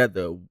pieced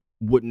together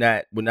would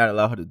not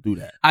allow her to do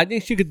that? I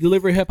think she could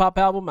deliver a hip hop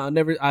album. I'll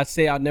never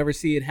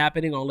see it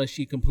happening unless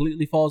she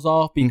completely falls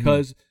off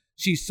because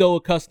she's so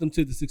accustomed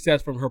to the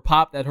success from her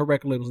pop that her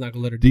record label's not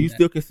gonna let her do that. Do you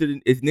still consider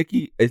is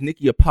Nicki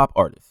a pop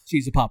artist?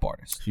 She's a pop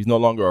artist. She's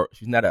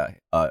not a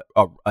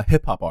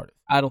hip hop artist.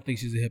 I don't think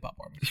she's a hip hop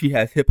artist. She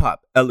has hip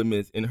hop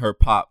elements in her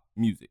pop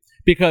music.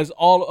 Because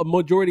a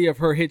majority of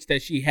her hits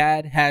that she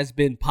has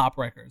been pop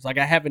records. Like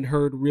I haven't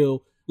heard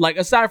real. Like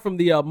aside from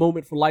the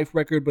Moment for Life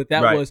record, but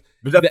that was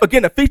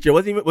again a feature.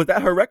 Was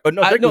that her record?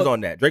 No, Drake was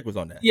on that. Drake was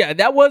on that. Yeah,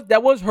 that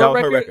was her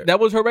record. That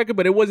was her record,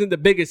 but it wasn't the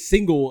biggest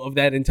single of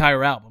that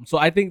entire album. So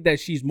I think that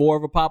she's more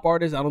of a pop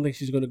artist. I don't think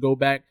she's going to go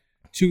back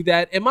to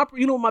that. And what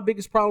my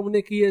biggest problem with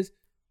Nicki is,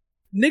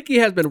 Nicki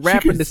has been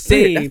rapping the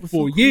same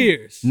for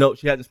years. No,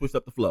 she hasn't switched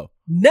up the flow.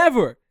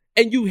 Never.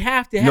 And you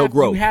have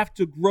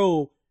to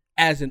grow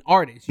as an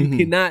artist. You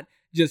cannot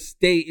just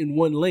stay in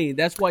one lane.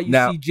 That's why you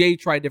see Jay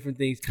try different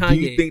things. Kanye. Do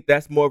you think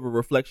that's more of a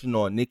reflection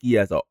on Nicki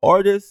as an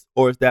artist,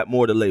 or is that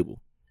more the label?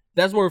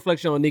 That's more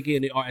reflection on Nicki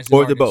and the artist.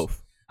 Or is it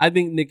both? I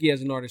think Nicki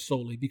as an artist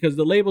solely, because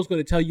the label's going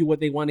to tell you what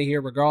they want to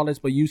hear regardless,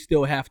 but you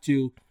still have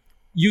to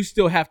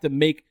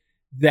make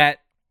that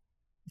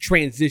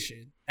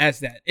transition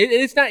as that.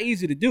 It's not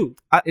easy to do.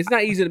 It's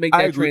not easy to make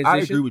that transition. I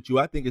agree with you.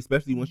 I think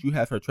especially once you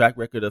have her track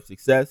record of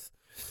success,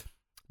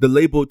 the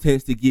label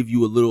tends to give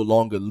you a little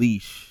longer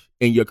leash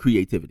in your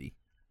creativity.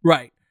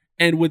 Right.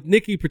 And with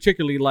Nicki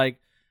particularly, like,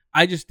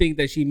 I just think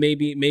that she may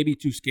be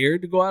too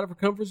scared to go out of her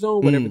comfte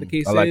zone, whatever the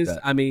case is.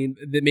 That. I mean,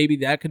 maybe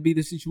that could be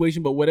the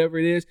situation, but whatever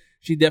it is,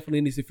 she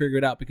definitely needs to figure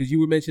it out, because you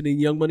were mentioning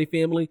Young Money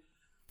family.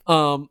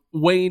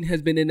 Wayne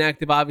has been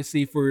inactive,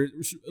 obviously, for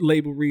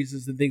label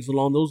reasons and things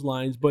along those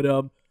lines,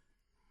 but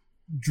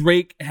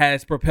Drake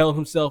has propelled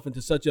himself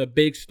into such a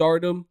big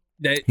stardom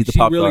that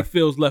she really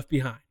feels left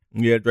behind.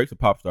 Yeah, Drake's a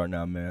pop star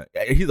now, man.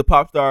 He's a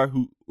pop star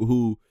who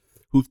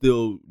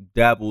still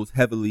dabbles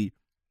heavily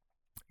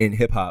in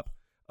hip hop,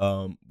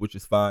 which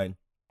is fine.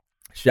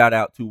 Shout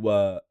out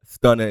to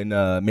Stunna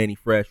and Manny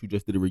Fresh, who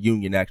just did a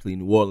reunion actually in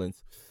New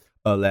Orleans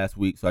last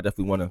week. So I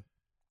definitely want to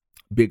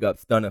big up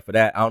Stunna for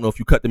that. I don't know if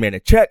you cut the man a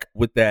check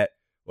with that,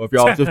 or if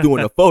y'all just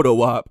doing a photo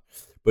op,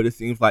 but it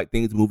seems like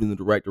things moving in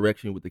the right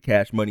direction with the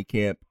Cash Money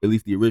camp, at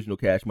least the original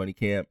Cash Money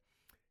camp.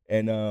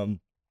 And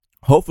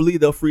hopefully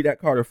they'll free that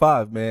Carter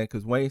 5, man,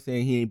 because Wayne's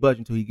saying he ain't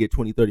budging until he get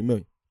 20-30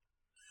 million.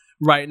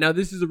 Right. Now,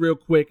 this is a real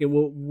quick, and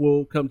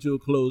we'll come to a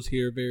close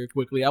here very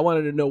quickly. I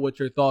wanted to know what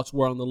your thoughts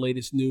were on the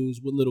latest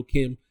news with Lil'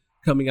 Kim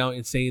coming out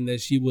and saying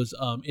that she was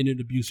in an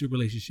abusive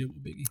relationship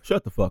with Biggie.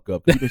 Shut the fuck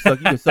up. You've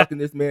been sucking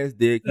this man's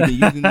dick. You've been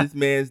using this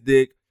man's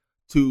dick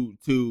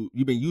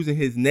you've been using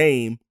his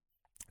name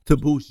to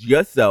boost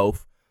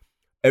yourself.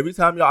 Every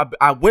time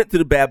I went to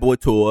the Bad Boy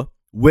tour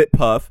with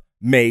Puff,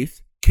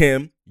 Mace,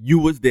 Kim, you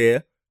was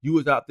there. You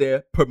was out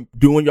there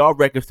doing y'all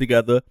records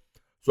together.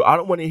 So I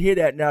don't want to hear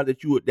that now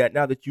that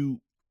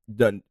you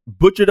done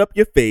butchered up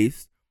your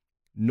face.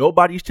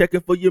 Nobody's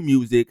checking for your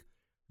music.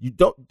 You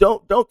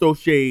don't throw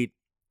shade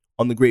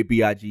on the great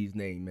B.I.G.'s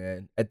name,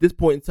 man. At this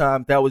point in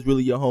time, if that was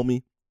really your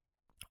homie,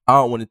 I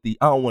don't want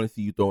to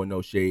see you throwing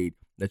no shade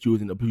that you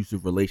was in an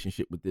abusive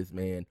relationship with this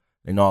man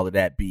and all of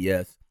that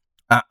BS.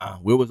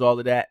 Where was all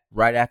of that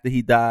right after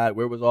he died?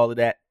 Where was all of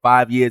that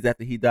 5 years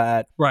after he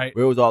died? Right.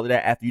 Where was all of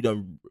that after you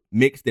done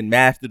mixed and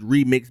mastered,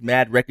 remixed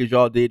mad records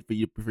y'all did for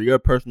your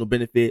personal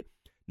benefit?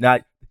 Now,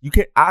 you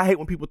can't. I hate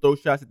when people throw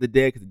shots at the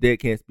dead because the dead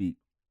can't speak.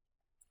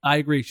 I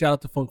agree. Shout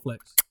out to Funk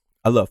Flex.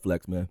 I love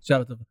Flex, man.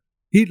 Shout out to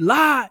he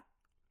lied.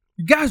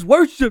 You guys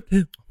worshiped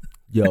him.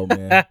 Yo,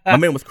 man. My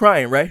man was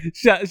crying, right?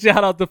 Shout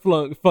out to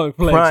Funk Flex,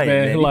 crying,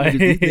 man. Like,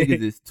 these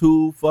niggas is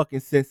too fucking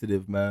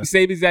sensitive, man.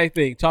 Same exact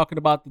thing. Talking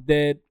about the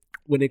dead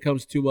when it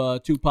comes to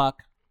Tupac.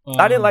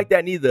 I didn't like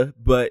that neither,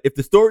 but if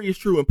the story is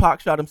true and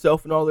Pac shot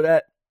himself and all of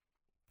that,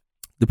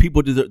 the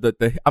people deserve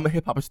I'm a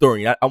hip hop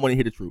historian. I want to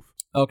hear the truth.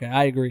 Okay,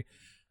 I agree.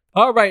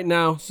 All right,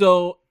 now,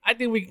 so I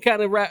think we can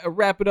kind of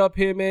wrap it up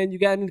here, man. You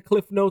got any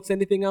cliff notes,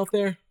 anything out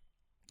there?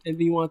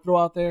 Anything you want to throw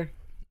out there?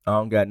 I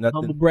don't got nothing.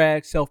 Humble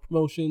brag,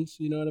 self-promotions,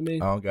 you know what I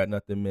mean? I don't got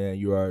nothing, man.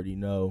 You already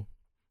know.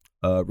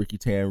 Ricky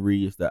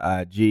Tanry is the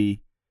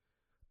IG.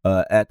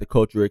 At the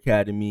Culture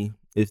Academy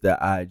is the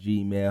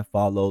IG, man.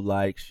 Follow,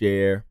 like,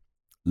 share,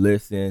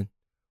 listen.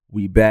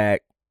 We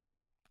back.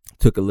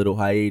 Took a little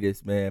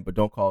hiatus, man, but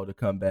don't call it a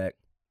comeback.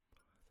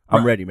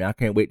 I'm ready, man. I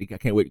can't wait to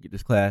get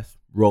this class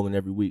rolling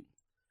every week.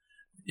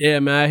 Yeah,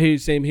 man, I hear you.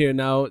 Same here.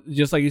 Now,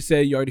 just like you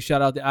said, you already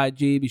shout out the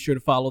IG. Be sure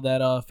to follow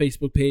that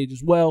Facebook page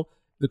as well.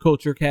 The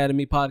Culture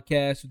Academy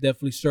podcast.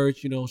 Definitely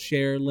search,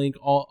 share, link,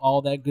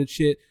 all that good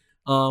shit.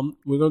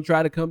 We're gonna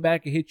try to come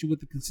back and hit you with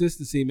the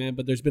consistency, man.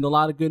 But there's been a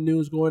lot of good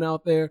news going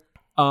out there.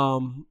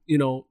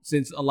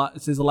 Since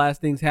the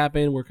last things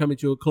happened, we're coming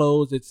to a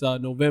close. It's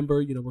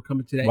November. We're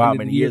coming to that. Wow, end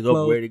many of the year years over.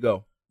 close. Where to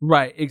go?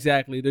 Right,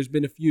 exactly. There's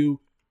been a few,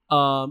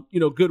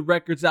 good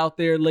records out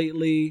there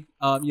lately.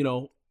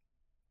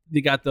 They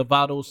got the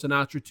Vado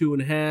Sinatra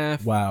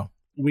 2.5. Wow.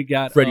 We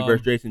got Freddie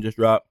vs. Jason just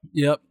dropped.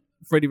 Yep,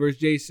 Freddie vs.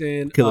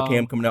 Jason. Killer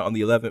Cam coming out on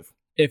the 11th.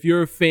 If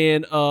you're a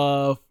fan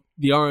of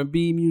the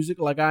R&B music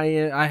like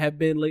I have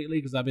been lately,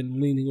 because I've been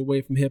leaning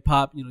away from hip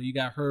hop, you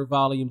got Her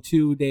Volume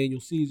 2,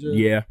 Daniel Caesar.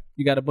 Yeah.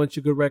 You got a bunch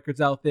of good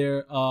records out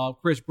there.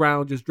 Chris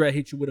Brown just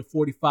hit you with a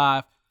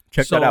 45.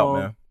 Check that out,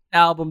 man.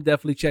 Album,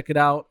 definitely check it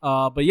out.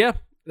 But yeah,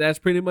 that's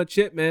pretty much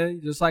it,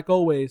 man. Just like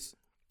always.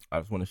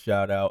 I just want to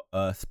shout out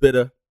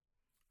Spitta.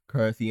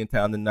 Currency in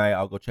town tonight.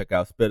 I'll go check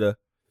out Spitta.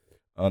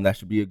 That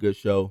should be a good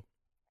show.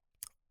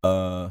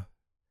 And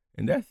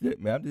that's it,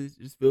 man. It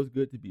just feels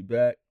good to be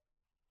back.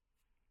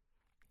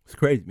 It's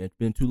crazy, man. It's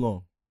been too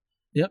long.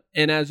 Yep.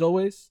 And as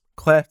always,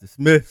 class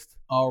dismissed.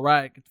 All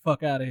right. Get the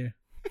fuck out of here.